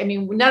right. I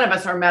mean, none of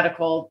us are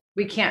medical.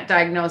 We can't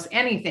diagnose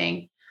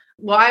anything.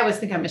 Well, I always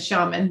think I'm a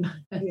shaman.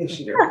 Yes,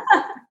 you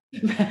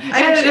do.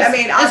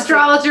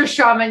 Astrologer,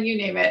 shaman, you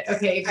name it.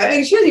 Okay. I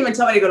mean, she doesn't even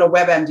tell me to go to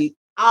WebMD.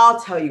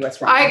 I'll tell you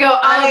what's wrong. I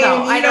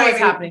know what's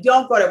happening.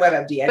 Don't go to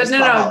WebMD. But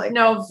no.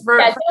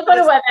 Don't go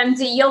to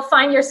WebMD. You'll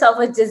find yourself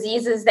with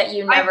diseases that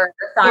you never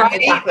thought.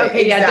 Exactly.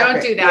 Okay,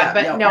 don't do that.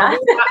 But we're not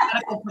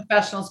medical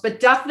professionals. But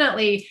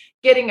definitely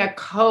getting a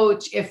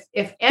coach, if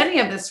any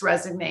of this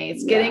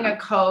resonates, getting a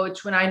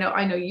coach. When I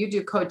know you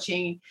do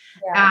coaching,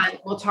 and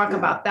we'll talk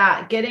about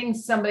that. Getting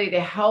somebody to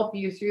help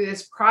you through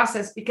this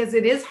process, because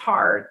it is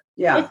hard.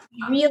 Yeah. It's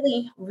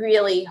really,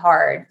 really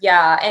hard.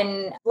 Yeah.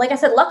 And like I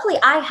said, luckily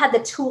I had the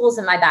tools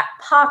in my back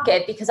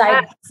pocket because I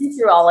had been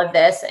through all of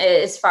this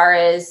as far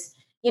as,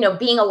 you know,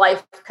 being a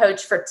life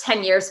coach for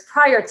 10 years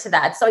prior to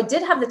that. So I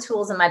did have the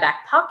tools in my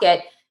back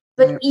pocket,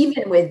 but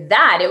even with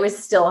that, it was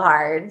still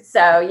hard.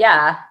 So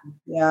yeah.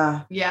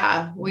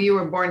 Well, you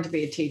were born to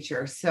be a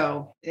teacher.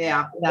 So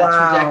that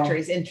trajectory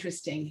is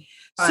interesting.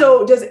 Fun.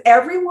 So does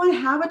everyone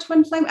have a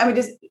twin flame? I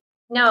mean,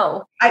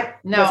 No.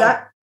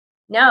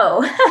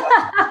 No.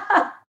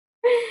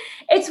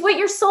 It's what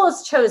your soul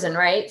has chosen,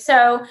 right?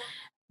 So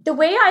the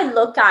way I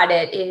look at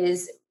it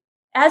is,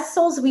 as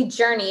souls, we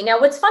journey. Now,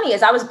 what's funny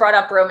is I was brought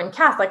up Roman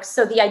Catholic.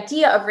 So the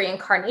idea of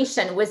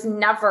reincarnation was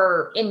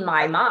never in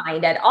my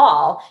mind at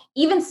all.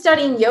 Even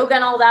studying yoga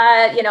and all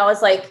that, you know,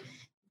 it's like,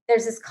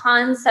 there's this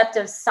concept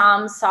of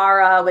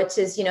samsara, which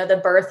is, you know, the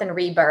birth and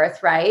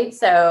rebirth, right?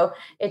 So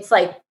it's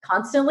like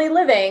constantly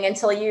living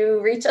until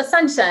you reach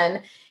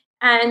ascension.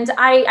 And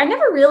I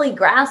never really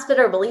grasped it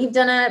or believed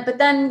in it. But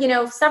then, you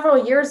know,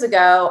 several years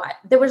ago,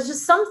 there was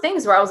just some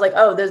things where I was like,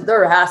 oh,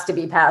 there has to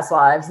be past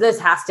lives. This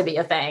has to be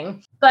a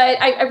thing.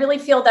 But I really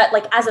feel that,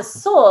 like, as a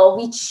soul,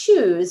 we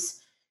choose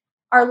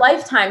our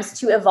lifetimes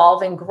to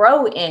evolve and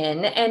grow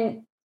in.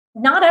 And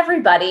not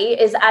everybody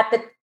is at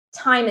the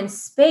time and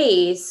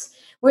space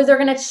where they're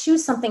going to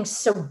choose something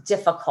so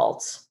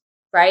difficult,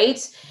 right?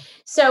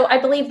 So I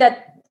believe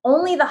that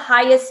only the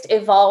highest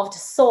evolved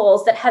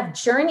souls that have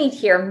journeyed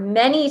here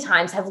many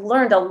times, have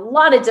learned a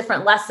lot of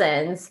different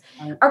lessons,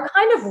 are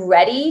kind of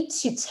ready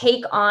to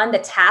take on the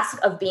task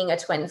of being a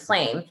twin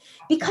flame,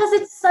 because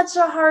it's such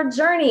a hard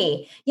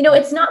journey. You know,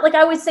 it's not, like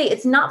I always say,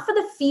 it's not for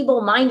the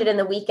feeble-minded and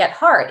the weak at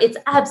heart. It's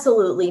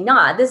absolutely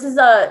not. This is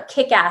a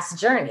kick-ass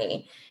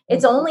journey.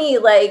 It's only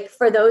like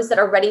for those that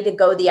are ready to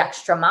go the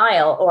extra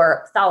mile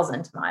or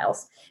 1,000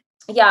 miles.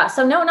 Yeah.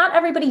 So no, not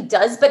everybody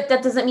does, but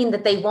that doesn't mean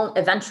that they won't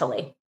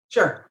eventually.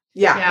 Sure.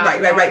 Yeah.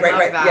 Right.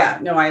 Yeah.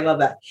 No, I love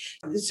that.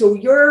 So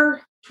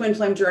your twin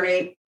flame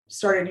journey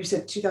started, you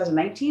said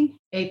 2019?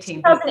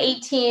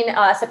 2018,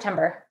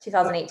 September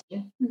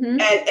 2018. Mm-hmm.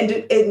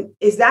 And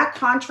is that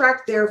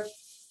contract there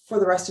for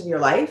the rest of your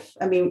life?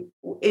 I mean,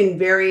 in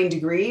varying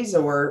degrees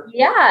or?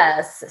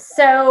 Yes.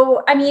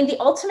 So, I mean, the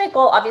ultimate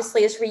goal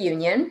obviously is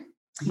reunion.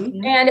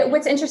 Mm-hmm. And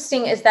what's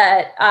interesting is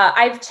that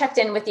I've checked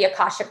in with the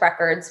Akashic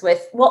Records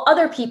with,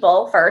 other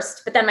people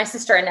first, but then my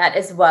sister Annette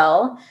as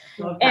well.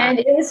 Okay. And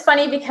it was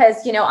funny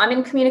because, I'm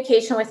in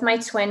communication with my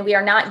twin. We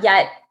are not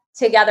yet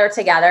together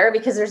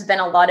because there's been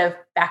a lot of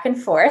back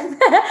and forth.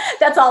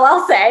 That's all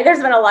I'll say.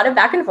 There's been a lot of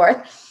back and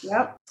forth.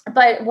 Yep.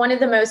 But one of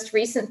the most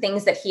recent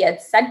things that he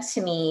had said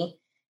to me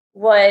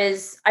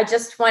was, I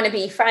just want to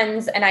be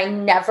friends and I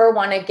never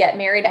want to get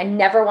married. I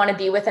never want to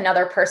be with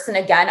another person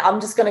again. I'm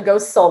just going to go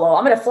solo.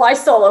 I'm going to fly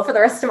solo for the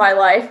rest of my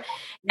life.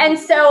 And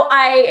so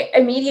I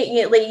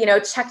immediately,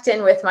 checked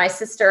in with my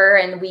sister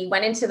and we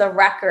went into the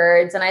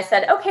records and I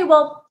said, okay,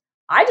 well,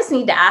 I just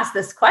need to ask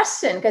this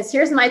question because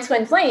here's my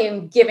twin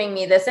flame giving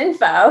me this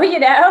info, And,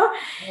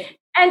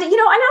 and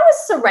I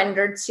was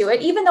surrendered to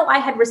it, even though I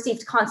had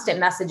received constant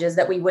messages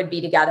that we would be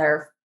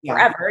together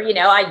forever.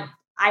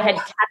 I had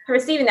kept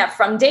receiving that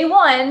from day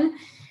one,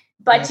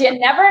 but you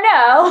never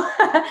know.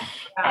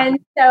 And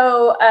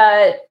so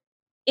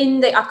in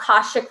the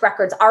Akashic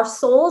Records, our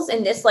souls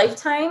in this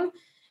lifetime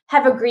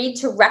have agreed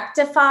to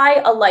rectify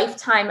a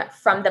lifetime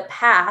from the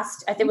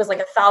past. I think it was like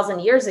 1,000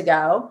 years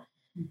ago,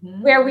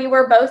 where we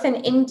were both in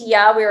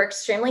India. We were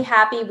extremely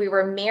happy. We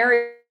were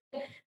married.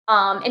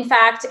 In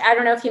fact, I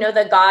don't know if you know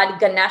the god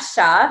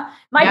Ganesha.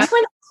 My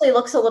twin actually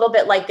looks a little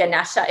bit like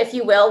Ganesha, if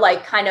you will,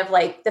 like kind of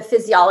like the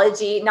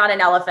physiology, not an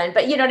elephant,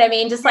 but you know what I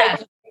mean? Just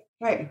like,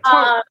 right.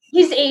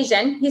 He's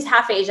Asian. He's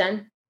half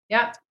Asian.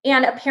 Yeah.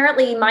 And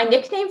apparently my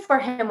nickname for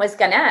him was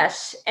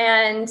Ganesh.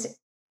 And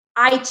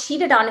I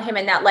cheated on him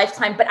in that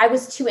lifetime, but I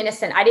was too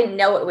innocent. I didn't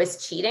know it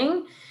was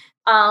cheating.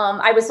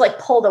 I was like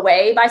pulled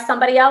away by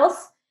somebody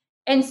else.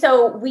 And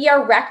so we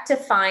are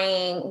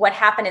rectifying what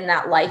happened in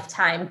that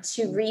lifetime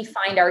to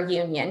re-find our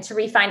union, to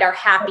re-find our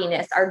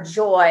happiness, our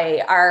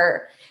joy,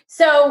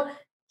 so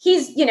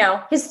he's,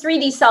 his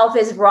 3D self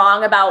is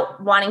wrong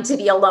about wanting to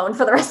be alone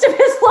for the rest of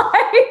his life.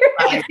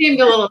 It seemed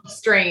a little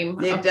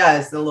extreme. It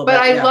does a little bit.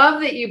 But I yeah.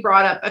 love that you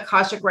brought up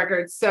Akashic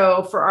Records.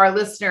 So for our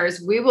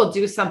listeners, we will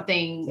do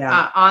something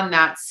on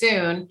that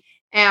soon.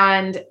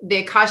 And the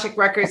Akashic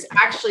Records,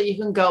 actually, you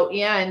can go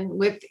in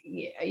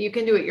you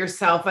can do it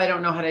yourself. I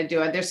don't know how to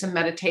do it. There's some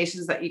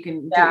meditations that you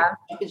can do,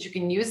 but you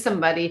can use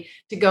somebody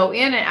to go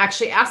in and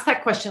actually ask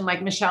that question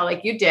like Michelle,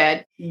 like you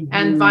did,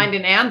 and find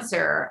an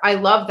answer. I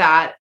love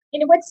that.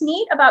 And what's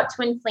neat about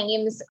twin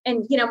flames,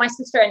 and, my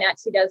sister Annette,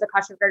 she does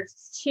Akashic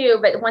Records too,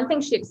 but one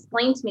thing she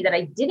explained to me that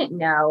I didn't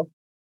know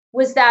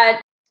was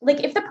that,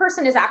 like, if the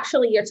person is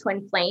actually your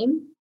twin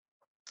flame,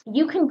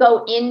 you can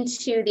go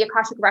into the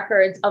Akashic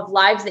Records of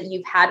lives that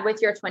you've had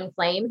with your twin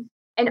flame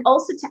and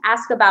also to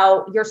ask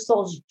about your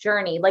soul's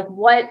journey. Like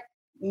what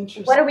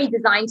are we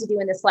designed to do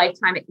in this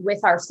lifetime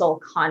with our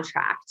soul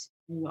contract?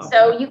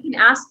 So you can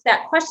ask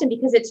that question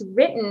because it's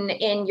written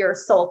in your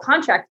soul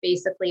contract,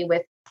 basically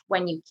with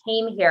when you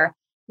came here.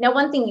 Now,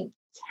 one thing you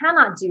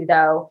cannot do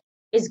though,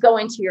 is go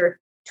into your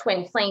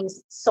twin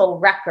flame's soul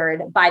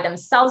record by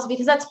themselves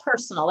because that's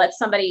personal. That's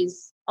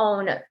somebody's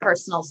own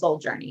personal soul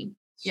journey.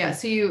 Yeah.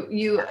 So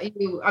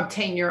you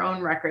obtain your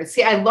own records.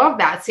 See, I love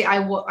that. See, I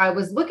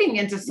was looking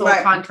into soul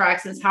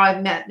contracts and how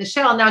I've met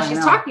Michelle. Now she's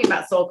talking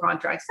about soul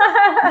contracts.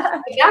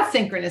 That's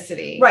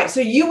synchronicity. Right. So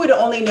you would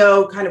only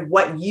know kind of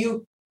what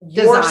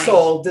your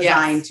soul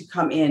designed to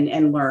come in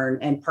and learn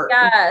and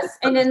Yes.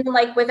 And then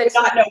like with a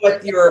not know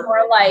what you're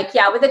more like,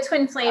 with a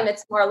twin flame,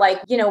 it's more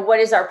like, what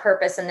is our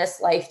purpose in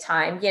this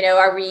lifetime?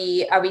 Are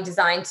we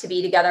designed to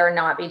be together or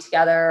not be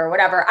together or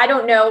whatever? I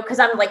don't know. Cause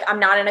I'm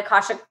not an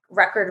Akashic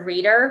record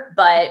reader,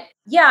 but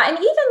and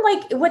even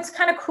like what's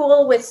kind of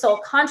cool with soul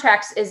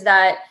contracts is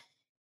that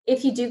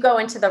if you do go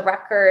into the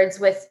records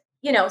with,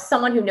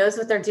 someone who knows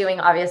what they're doing,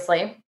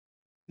 obviously,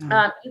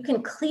 you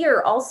can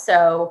clear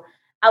also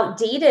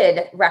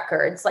outdated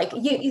records. Like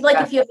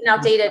if you have an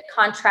outdated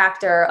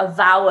contract or a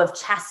vow of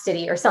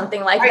chastity or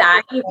something like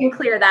that, you can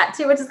clear that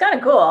too, which is kind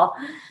of cool.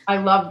 I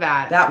love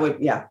that. That would,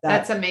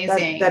 that's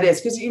amazing. That is.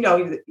 Cause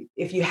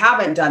if you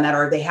haven't done that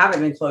or they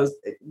haven't been closed,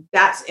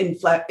 that's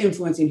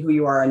influencing who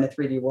you are in the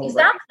 3D world.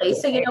 Exactly.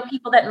 So,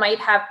 people that might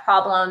have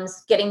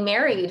problems getting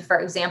married, for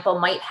example,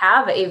 might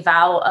have a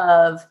vow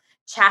of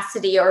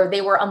chastity, or they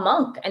were a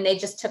monk and they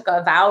just took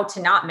a vow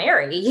to not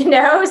marry, so in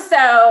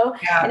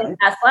a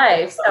past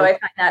life. So I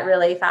find that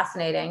really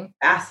fascinating.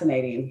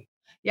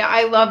 Yeah,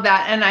 I love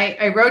that. And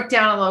I wrote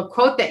down a little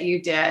quote that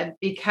you did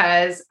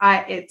because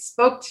it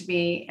spoke to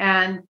me,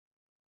 and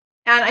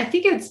I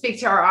think it would speak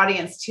to our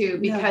audience too,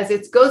 because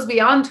it goes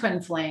beyond twin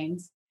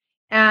flames.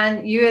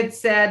 And you had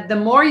said, the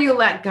more you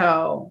let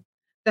go,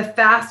 the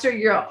faster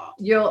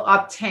you'll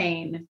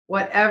obtain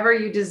whatever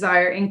you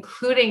desire,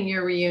 including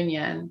your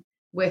reunion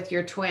with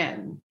your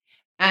twin.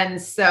 And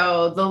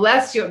so the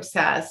less you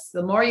obsess,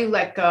 the more you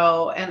let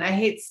go. And I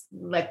hate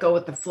let go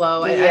with the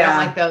flow. I don't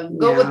like the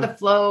go with the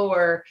flow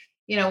or,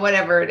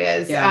 whatever it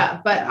is.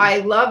 But I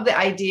love the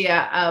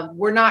idea of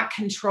we're not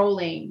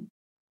controlling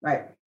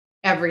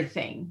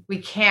everything. We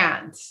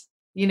can't,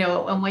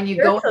 and when you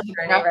go,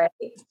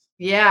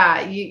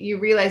 you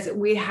realize that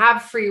we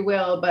have free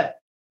will, but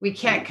we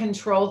can't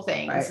control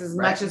things as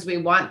much as we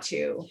want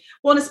to.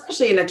 Well, and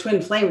especially in a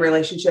twin flame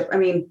relationship, I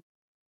mean,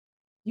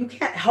 you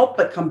can't help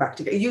but come back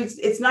together.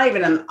 It's not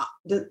even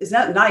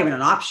not even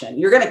an option.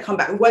 You're going to come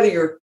back, if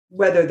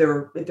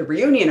the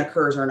reunion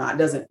occurs or not,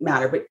 doesn't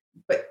matter.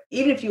 But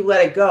even if you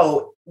let it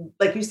go,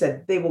 like you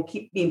said, they will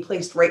keep being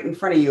placed right in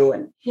front of you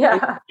and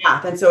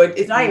and so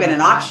it's not even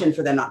an option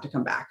for them not to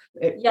come back.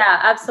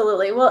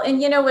 Absolutely. Well,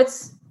 and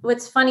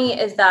what's funny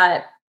is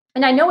that,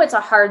 and I know it's a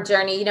hard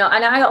journey, and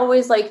I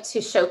always like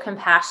to show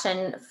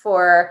compassion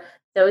for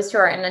those who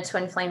are in a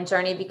twin flame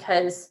journey,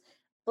 because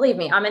believe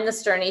me, I'm in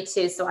this journey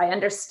too. So I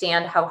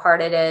understand how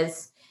hard it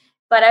is.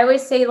 But I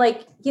always say,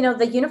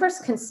 the universe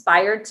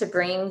conspired to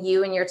bring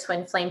you and your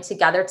twin flame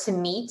together to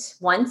meet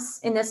once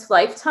in this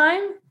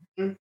lifetime.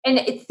 Mm-hmm.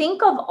 And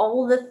think of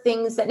all the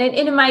things that,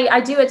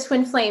 I do a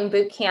twin flame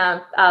boot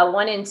camp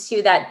 1 and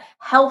 2 that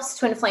helps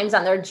twin flames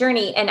on their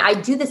journey. And I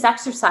do this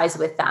exercise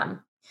with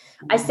them.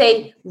 I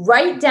say,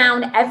 write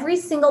down every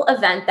single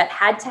event that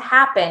had to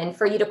happen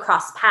for you to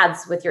cross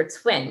paths with your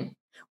twin.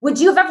 Would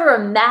you have ever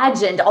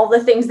imagined all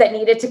the things that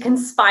needed to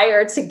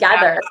conspire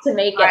together to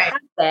make it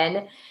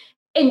happen?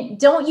 And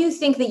don't you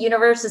think the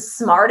universe is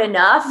smart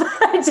enough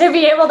to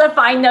be able to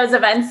find those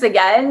events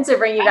again to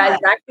bring you guys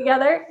back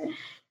together?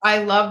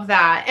 I love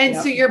that. And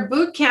so your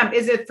boot camp,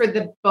 is it for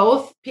the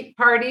both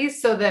parties?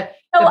 So for me,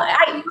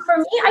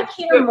 I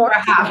cater more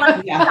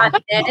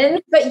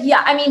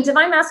but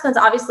Divine Masculines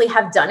obviously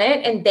have done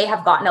it and they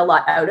have gotten a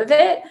lot out of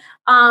it.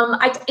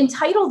 I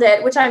entitled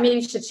it, which I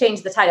maybe should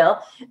change the title,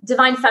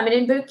 Divine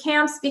Feminine Boot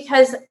Camps,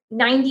 because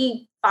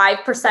 95%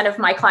 of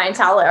my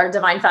clientele are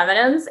divine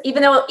feminines,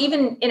 even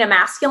in a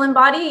masculine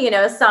body,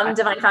 some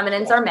divine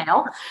feminines are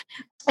male.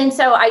 And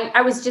so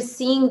I was just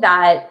seeing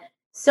that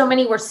so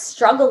many were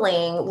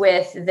struggling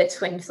with the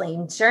twin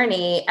flame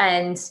journey.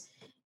 And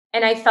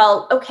I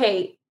felt,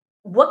 okay,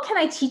 what can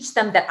I teach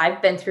them that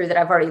I've been through that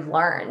I've already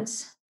learned?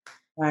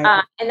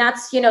 Right. And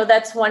that's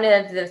one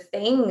of the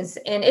things,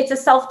 and it's a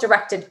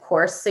self-directed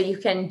course. So you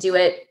can do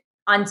it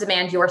on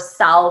demand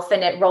yourself,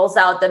 and the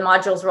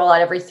modules roll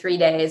out every 3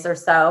 days or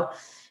so.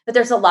 But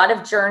there's a lot of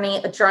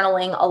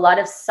journaling, a lot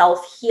of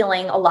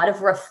self-healing, a lot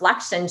of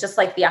reflection, just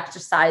like the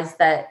exercise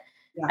that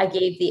I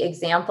gave the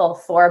example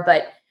for.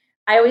 But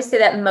I always say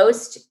that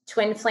most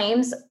twin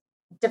flames,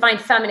 divine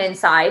feminine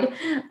side,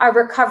 are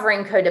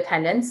recovering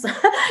codependents.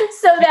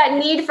 So that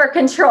need for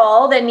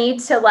control, the need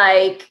to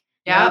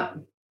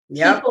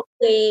people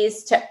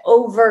please, to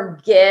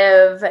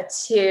overgive,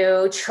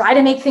 to try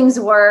to make things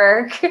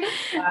work.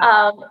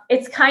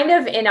 It's kind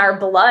of in our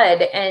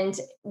blood, and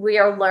we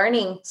are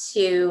learning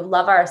to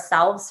love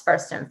ourselves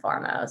first and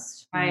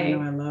foremost. Right.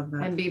 I love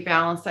that. And be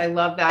balanced. I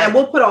love that. And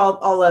we'll put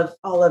all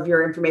of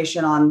your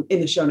information in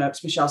the show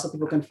notes, Michelle, so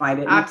people can find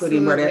it,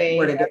 including where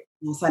to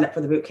sign up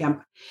for the boot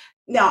camp.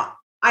 Now,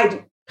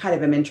 I kind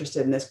of am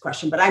interested in this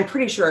question, but I'm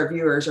pretty sure our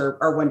viewers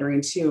are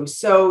wondering too.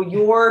 So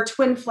your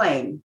twin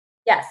flame.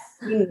 Yes.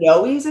 You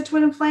know he's a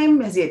twin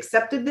flame? Has he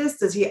accepted this?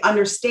 Does he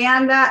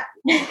understand that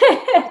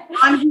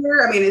on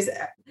here? I mean,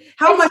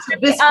 how much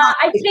of this?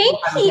 I think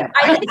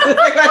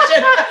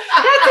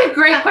That's a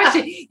great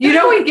question.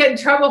 We'd get in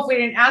trouble if we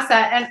didn't ask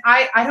that. And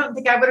I don't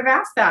think I would have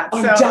asked that.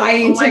 I'm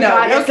dying to know.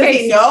 God.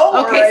 Okay.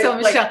 Okay. So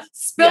Michelle,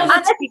 spill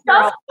the tea.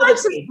 On a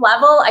subconscious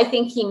level, I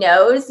think he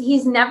knows.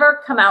 He's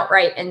never come out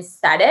right and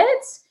said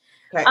it.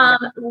 Okay.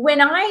 When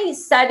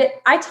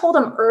I told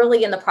him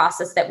early in the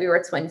process that we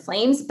were twin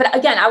flames, but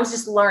again, I was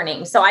just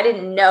learning. So I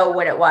didn't know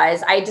what it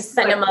was. I just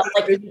sent him I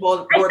sent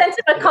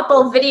him a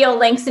couple of video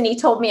links and he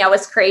told me I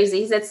was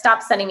crazy. He said,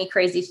 stop sending me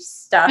crazy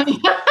stuff.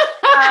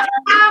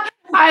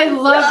 I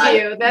love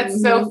you.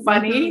 That's so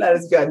funny. That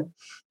is good.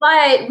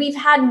 But we've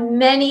had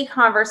many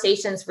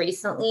conversations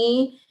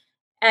recently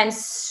and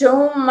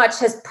so much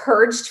has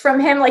purged from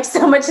him.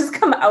 So much has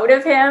come out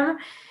of him,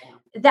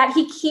 that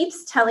he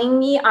keeps telling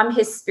me I'm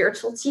his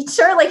spiritual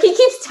teacher. He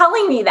keeps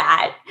telling me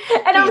that.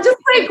 And I'm just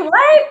like,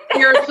 what?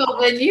 Spiritual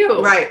than you.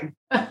 Right.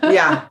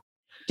 Yeah.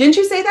 Didn't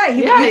you say that?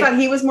 He thought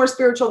he was more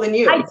spiritual than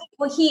you.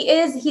 Well, he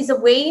is. He's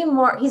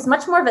he's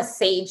much more of a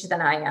sage than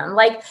I am.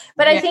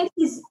 But I think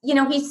he's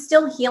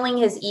still healing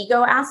his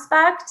ego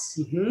aspect.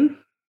 Mm-hmm.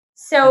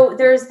 So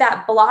there's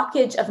that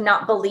blockage of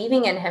not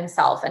believing in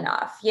himself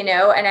enough, and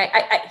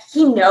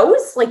he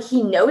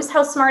knows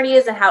how smart he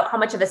is and how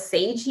much of a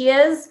sage he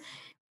is.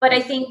 But I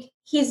think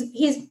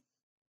he's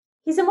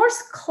a more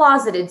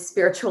closeted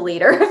spiritual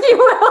leader, if you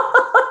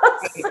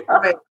will.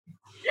 Right.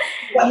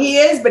 Well, he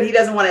is, but he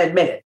doesn't want to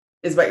admit it,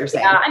 is what you're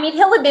saying. Yeah,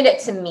 he'll admit it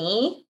to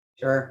me.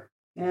 Sure.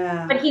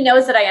 Yeah. But he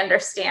knows that I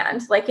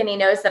understand, and he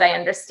knows that I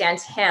understand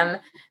him.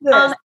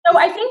 Yes. So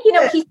I think,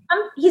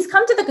 he's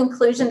come to the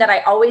conclusion that I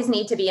always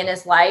need to be in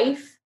his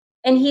life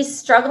and he's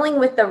struggling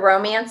with the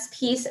romance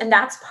piece. And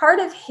that's part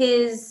of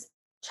his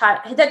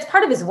that's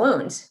part of his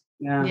wound.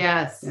 Yeah.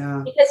 Yes.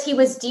 Yeah. Because he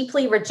was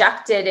deeply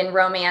rejected in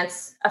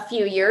romance a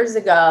few years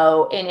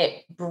ago, and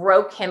it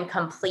broke him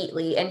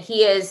completely. And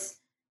he's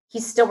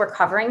still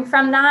recovering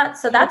from that.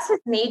 So that's his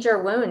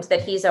major wound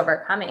that he's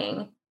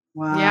overcoming.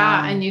 Wow.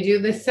 Yeah. And you do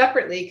this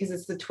separately because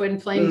it's the twin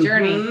flame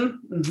journey.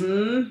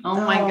 Oh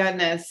my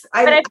goodness.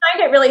 But I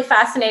find it really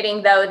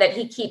fascinating, though, that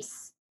he keeps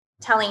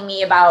telling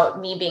me about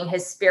me being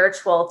his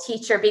spiritual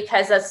teacher,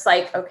 because it's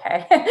like,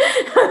 okay,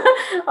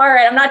 all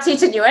right, I'm not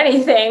teaching you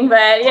anything,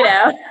 but you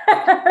know.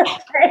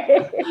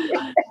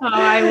 Oh,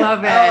 I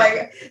love it.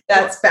 Oh,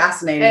 that's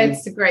fascinating.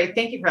 It's great.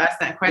 Thank you for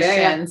asking that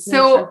question.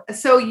 Yeah.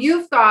 So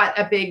you've got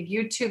a big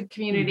YouTube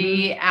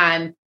community,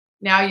 and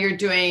now you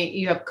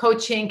have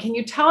coaching. Can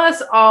you tell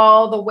us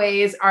all the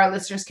ways our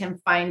listeners can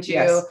find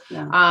you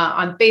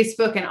on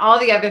Facebook and all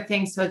the other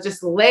things? So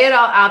just lay it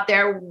all out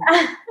there,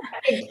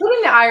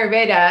 including the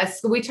Ayurveda.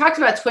 So we talked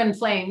about twin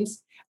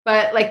flames,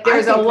 but like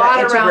there's a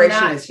lot around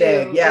that is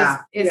big. too. Yeah.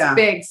 It's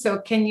big. So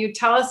can you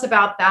tell us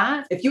about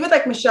that? If you would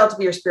like Michelle to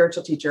be your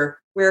spiritual teacher,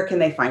 where can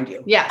they find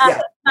you? Yes.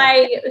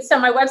 My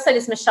website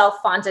is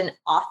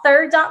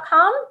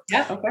michellefondonauthor.com.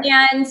 Yeah. Okay.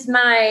 And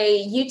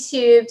my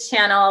YouTube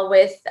channel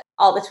with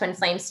all the twin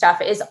flame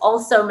stuff is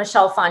also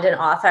Michelle Fondon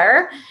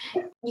Author.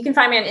 You can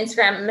find me on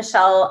Instagram,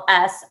 Michelle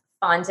S.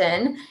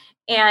 Fondon,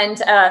 and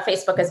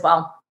Facebook as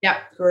well. Yeah.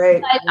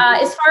 Great. But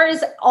as far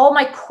as all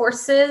my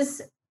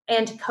courses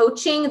and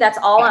coaching, that's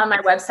all on my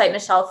website,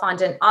 Michelle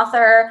Fondon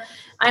Author.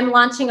 I'm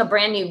launching a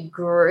brand new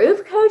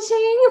group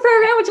coaching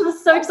program, which I'm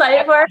so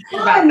excited for.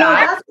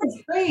 That's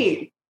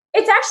great.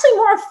 It's actually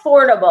more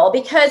affordable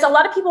because a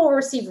lot of people will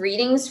receive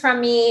readings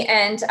from me.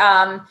 And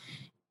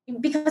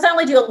because I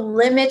only do a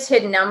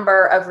limited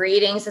number of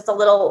readings, it's a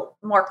little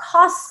more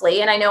costly.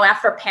 And I know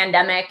after a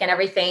pandemic and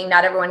everything,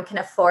 not everyone can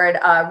afford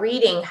a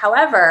reading.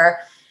 However,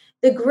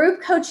 the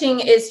group coaching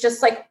is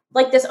just like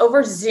this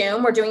over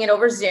Zoom. We're doing it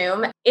over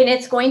Zoom, and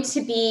it's going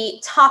to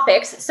be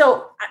topics.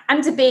 So I'm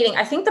debating.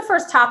 I think the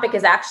first topic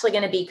is actually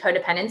going to be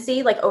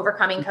codependency, like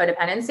overcoming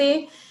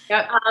codependency.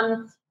 Yep.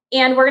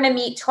 And we're going to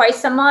meet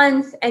twice a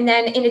month. And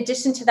then in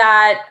addition to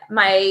that,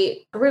 my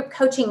group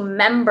coaching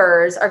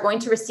members are going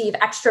to receive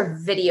extra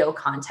video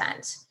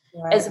content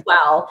as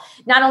well.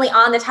 Not only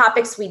on the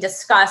topics we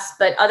discussed,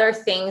 but other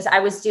things I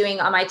was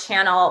doing on my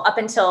channel up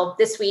until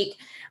this week.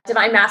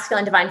 Divine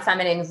Masculine, Divine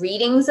Feminine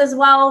readings as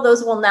well.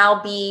 Those will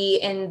now be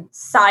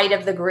inside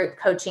of the group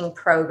coaching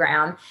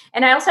program.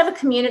 And I also have a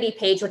community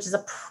page, which is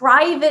a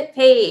private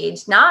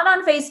page, not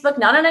on Facebook,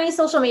 not on any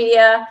social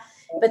media,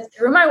 but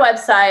through my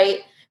website,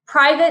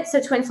 private,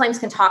 so twin flames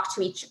can talk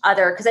to each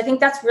other. Because I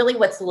think that's really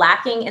what's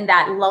lacking in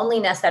that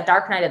loneliness, that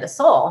dark night of the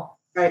soul.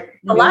 Right.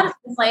 A lot of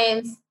twin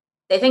flames,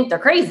 they think they're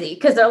crazy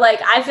because they're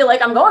like, I feel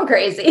like I'm going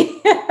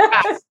crazy.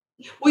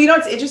 Well,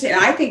 it's interesting.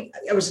 And I think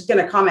I was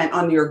going to comment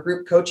on your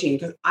group coaching,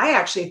 because I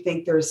actually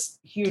think there's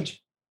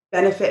huge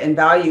benefit and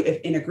value if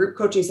in a group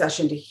coaching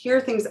session to hear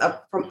things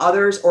up from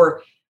others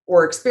or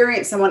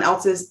experience someone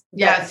else's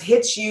that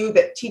hits you,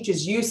 that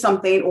teaches you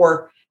something,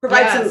 or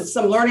provides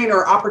some learning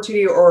or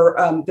opportunity, or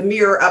the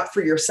mirror up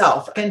for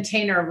yourself.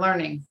 Container of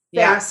learning.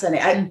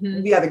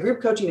 Fascinating. The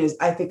group coaching is,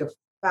 I think, a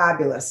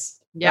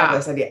fabulous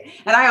idea.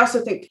 And I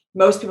also think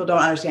most people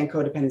don't understand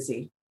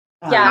codependency.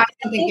 I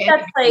think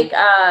that's like,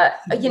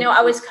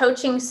 I was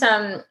coaching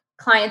some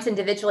clients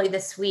individually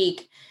this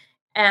week,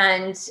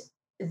 and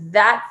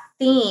that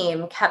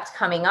theme kept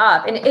coming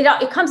up, and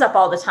it comes up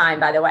all the time,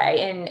 by the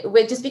way. And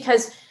just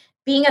because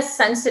being a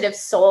sensitive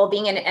soul,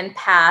 being an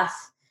empath,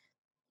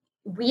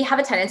 we have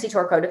a tendency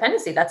toward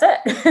codependency. That's it.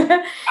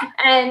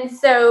 And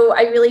so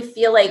I really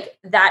feel like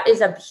that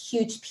is a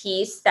huge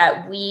piece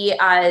that we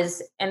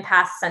as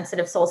empath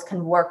sensitive souls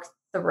can work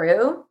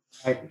through.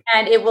 Right.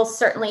 And it will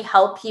certainly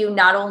help you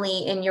not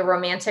only in your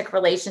romantic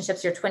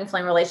relationships, your twin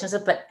flame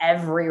relationship, but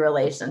every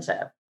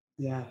relationship.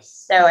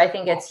 Yes. So I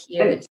think it's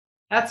huge.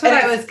 That's what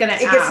I was going to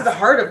ask. It gets to the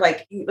heart of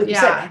like you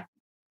said,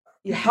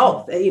 your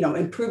health,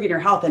 improving your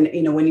health. And,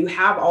 when you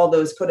have all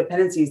those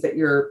codependencies that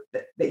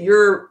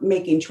you're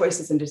making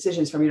choices and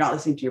decisions from, you're not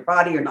listening to your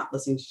body, you're not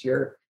listening to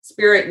your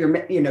spirit,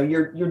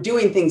 you're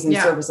doing things in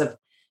service of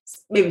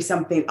maybe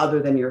something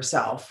other than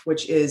yourself,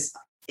 which is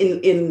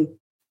in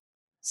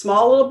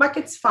small little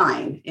buckets,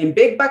 fine. In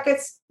big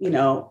buckets,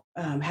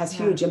 has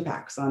huge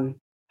impacts on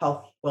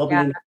health,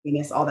 well-being,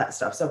 happiness, all that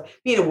stuff. So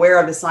being aware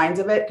of the signs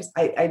of it, because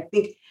I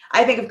think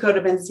of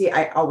codependency,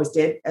 I always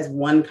did, as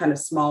one kind of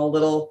small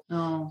little,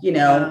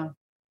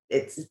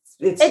 it's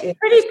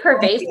pretty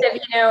pervasive,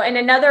 and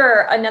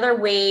another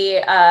way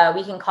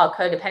we can call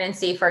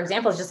codependency, for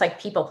example, is just like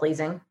people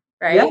pleasing,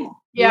 right?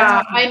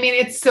 Yeah. I mean,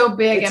 it's so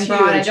big and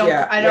broad. Huge.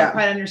 I don't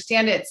quite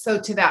understand it.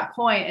 So to that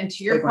point, and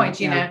to your point,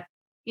 Gina,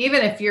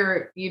 even if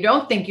you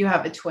don't think you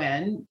have a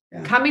twin,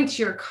 coming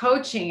to your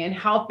coaching and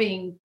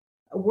helping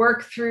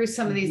work through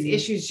some of these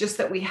issues just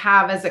that we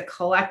have as a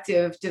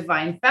collective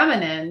divine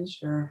feminine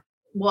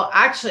will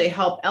actually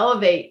help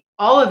elevate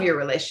all of your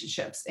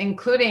relationships,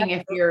 including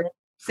if you're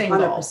single.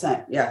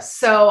 100%. Yes.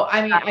 So,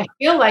 I mean, I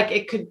feel like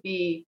it could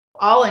be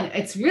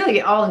it's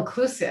really all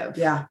inclusive.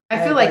 Yeah.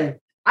 I feel like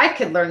I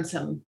could learn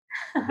some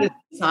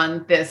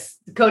on this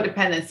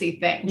codependency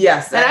thing.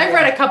 Yes. And I've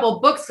read a couple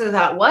books and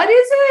thought, what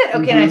is it?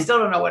 Okay. And I still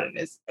don't know what it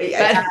is.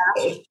 I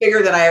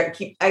figure that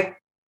I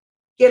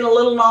get a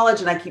little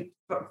knowledge and I keep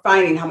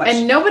finding how much,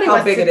 and nobody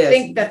wants to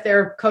think that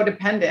they're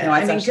codependent. No,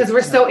 I mean, because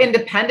we're so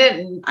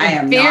independent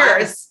and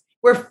fierce.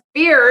 We're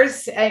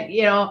fierce, and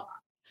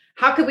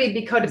how could we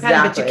be codependent?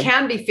 Exactly. But you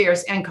can be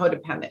fierce and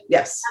codependent.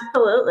 Yes,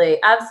 absolutely.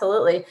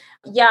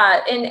 Yeah,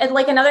 and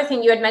like another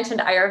thing you had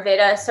mentioned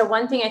Ayurveda. So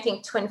one thing I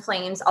think Twin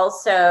Flames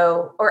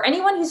also, or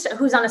anyone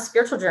who's on a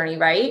spiritual journey,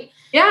 right?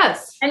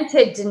 Yes, and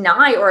to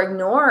deny or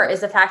ignore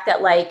is the fact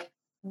that like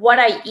what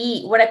I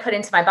eat, what I put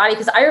into my body,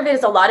 because Ayurveda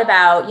is a lot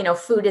about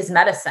food is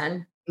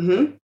medicine.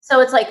 Mm-hmm.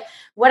 So it's like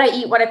what I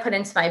eat, what I put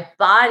into my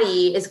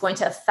body is going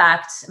to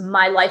affect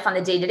my life on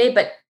the day-to-day.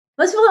 But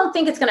most people don't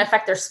think it's going to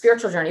affect their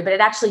spiritual journey, but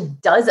it actually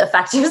does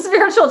affect your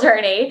spiritual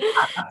journey.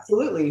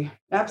 Absolutely.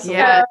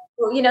 Yeah.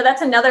 So,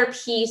 that's another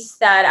piece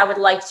that I would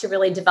like to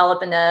really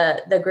develop in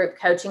the group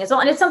coaching as well.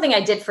 And it's something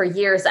I did for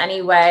years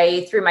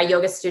anyway, through my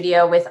yoga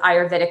studio with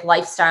Ayurvedic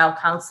lifestyle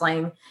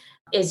counseling,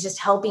 is just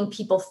helping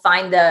people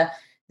find the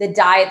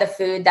diet, the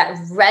food that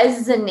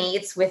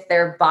resonates with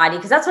their body.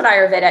 Because that's what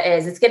Ayurveda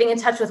is. It's getting in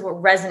touch with what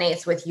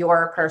resonates with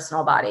your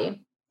personal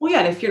body. Well, yeah.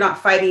 And if you're not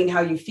fighting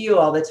how you feel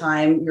all the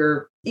time,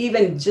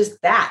 even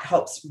just that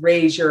helps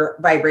raise your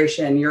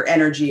vibration, your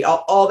energy,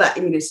 all that.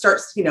 I mean, it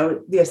starts,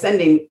 the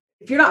ascending.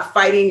 If you're not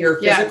fighting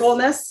your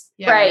physicalness,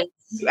 right,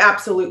 you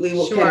absolutely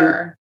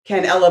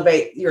can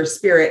elevate your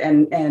spirit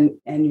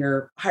and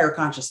your higher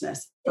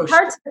consciousness. It's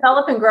hard to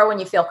develop and grow when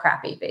you feel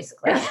crappy,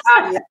 basically.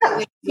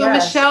 So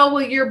Michelle,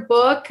 will your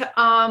book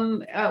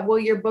on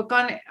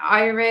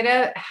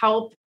Ayurveda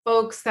help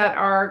folks that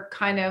are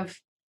kind of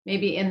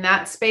maybe in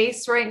that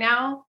space right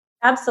now?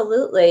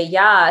 Absolutely.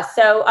 Yeah.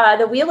 So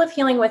the Wheel of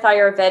Healing with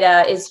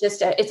Ayurveda is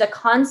it's a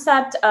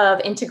concept of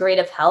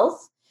integrative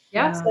health.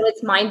 Yeah. So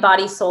it's mind,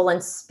 body, soul,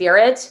 and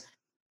spirit.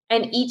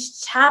 And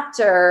each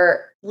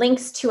chapter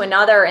links to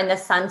another in the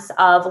sense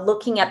of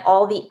looking at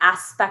all the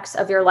aspects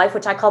of your life,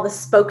 which I call the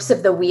spokes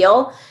of the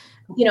wheel.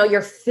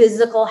 Your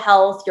physical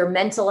health, your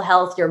mental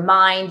health, your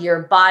mind,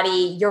 your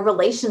body, your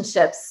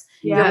relationships,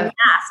 your past,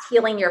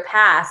 healing your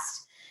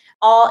past,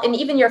 and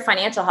even your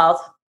financial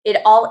health.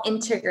 It all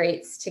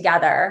integrates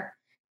together.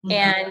 Mm-hmm.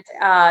 And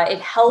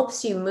it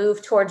helps you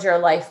move towards your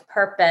life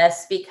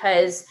purpose,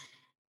 because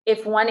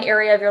if one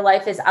area of your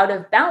life is out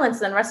of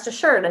balance, then rest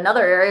assured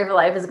another area of your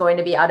life is going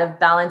to be out of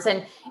balance.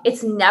 And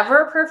it's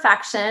never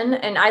perfection.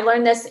 And I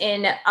learned this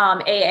in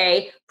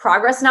AA,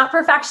 progress, not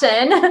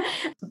perfection,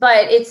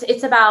 but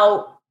it's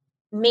about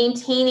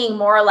maintaining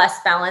more or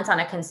less balance on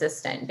a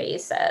consistent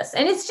basis.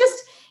 And it's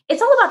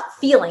all about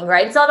feeling,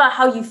 right? It's all about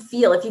how you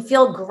feel. If you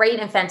feel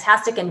great and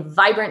fantastic and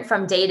vibrant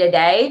from day to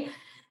day,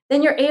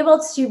 then you're able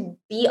to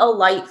be a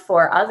light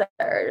for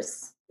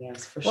others.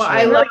 Yes, for sure. Well,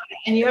 I love it.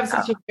 And you have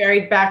such a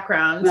varied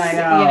background. I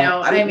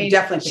know. I mean,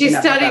 definitely she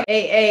studied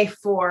AA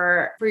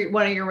for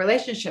one of your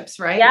relationships,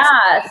 right?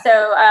 Yeah.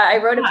 So I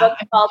wrote a book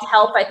called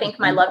Help, I Think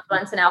My Loved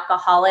One's an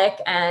Alcoholic,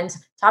 and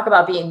talk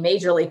about being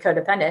majorly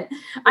codependent.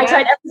 Yeah. I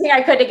tried everything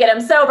I could to get him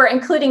sober,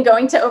 including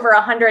going to over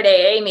 100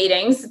 AA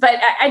meetings.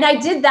 And I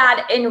did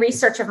that in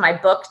research of my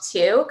book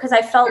too, because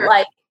I felt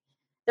like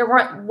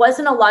there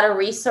wasn't a lot of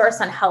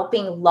resource on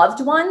helping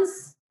loved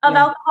ones of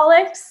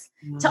alcoholics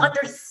to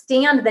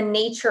understand the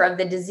nature of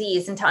the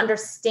disease and to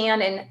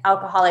understand in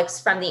alcoholics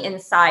from the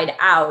inside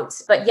out.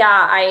 But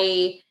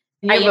I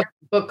have a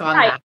book on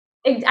that.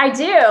 I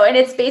do. And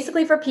it's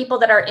basically for people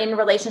that are in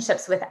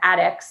relationships with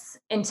addicts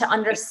and to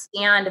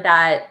understand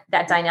that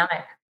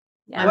dynamic.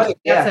 Yeah.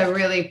 That's a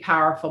really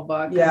powerful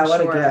book. Yeah. What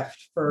a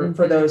gift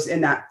for those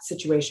in that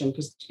situation.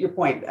 Because to your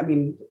point, I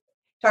mean,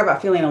 talk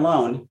about feeling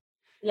alone.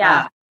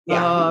 Yeah.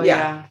 Can't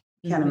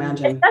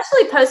imagine.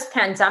 Especially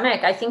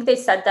post-pandemic. I think they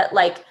said that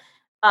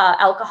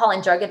alcohol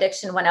and drug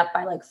addiction went up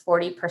by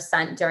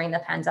 40% during the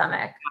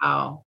pandemic.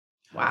 Wow.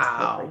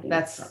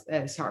 That's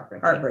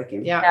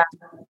heartbreaking. Yeah.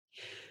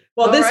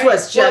 Well, this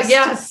was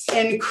just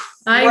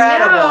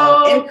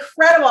incredible.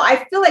 Incredible.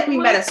 I feel like we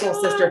met a soul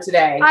sister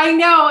today. I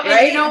know.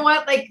 And you know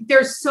what?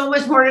 There's so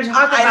much more to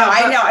talk about.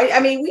 I know. I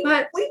mean, we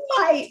might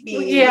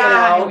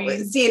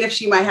be, seeing if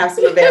she might have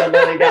some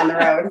availability down the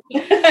road.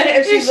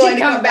 if she's willing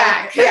to come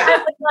back. Yeah. I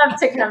would love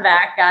to come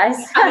back, guys.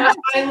 I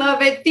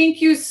love it.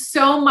 Thank you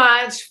so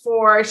much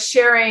for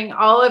sharing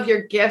all of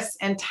your gifts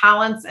and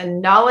talents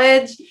and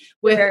knowledge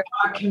with our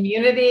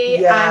community.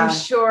 Yeah. I'm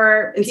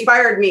sure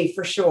inspired me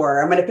for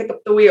sure. I'm going to pick up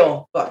the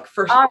Wheel book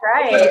for sure. All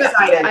right. I'm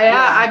excited.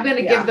 I'm going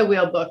to give the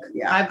Wheel book.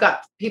 Yeah. I've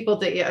got people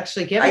to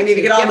actually give. I need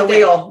to get on the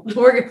wheel.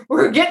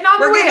 We're getting on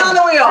the wheel. Getting on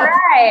the wheel. All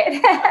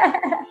right.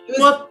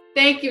 Well,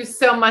 thank you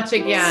so much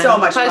again. So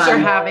much pleasure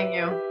fun. having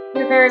you.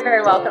 You're very,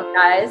 very welcome,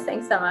 guys.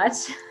 Thanks so much.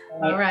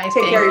 All right.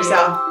 Take care of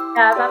yourself.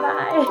 Yeah.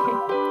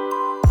 Bye-bye.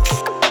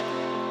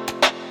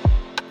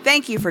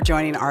 Thank you for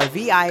joining our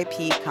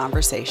VIP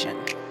conversation.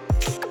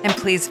 And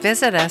please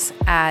visit us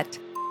at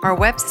our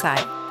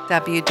website,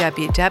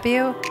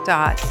 www.loa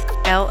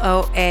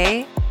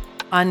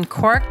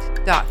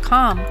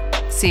uncorked.com.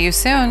 See you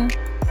soon.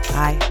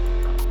 Bye.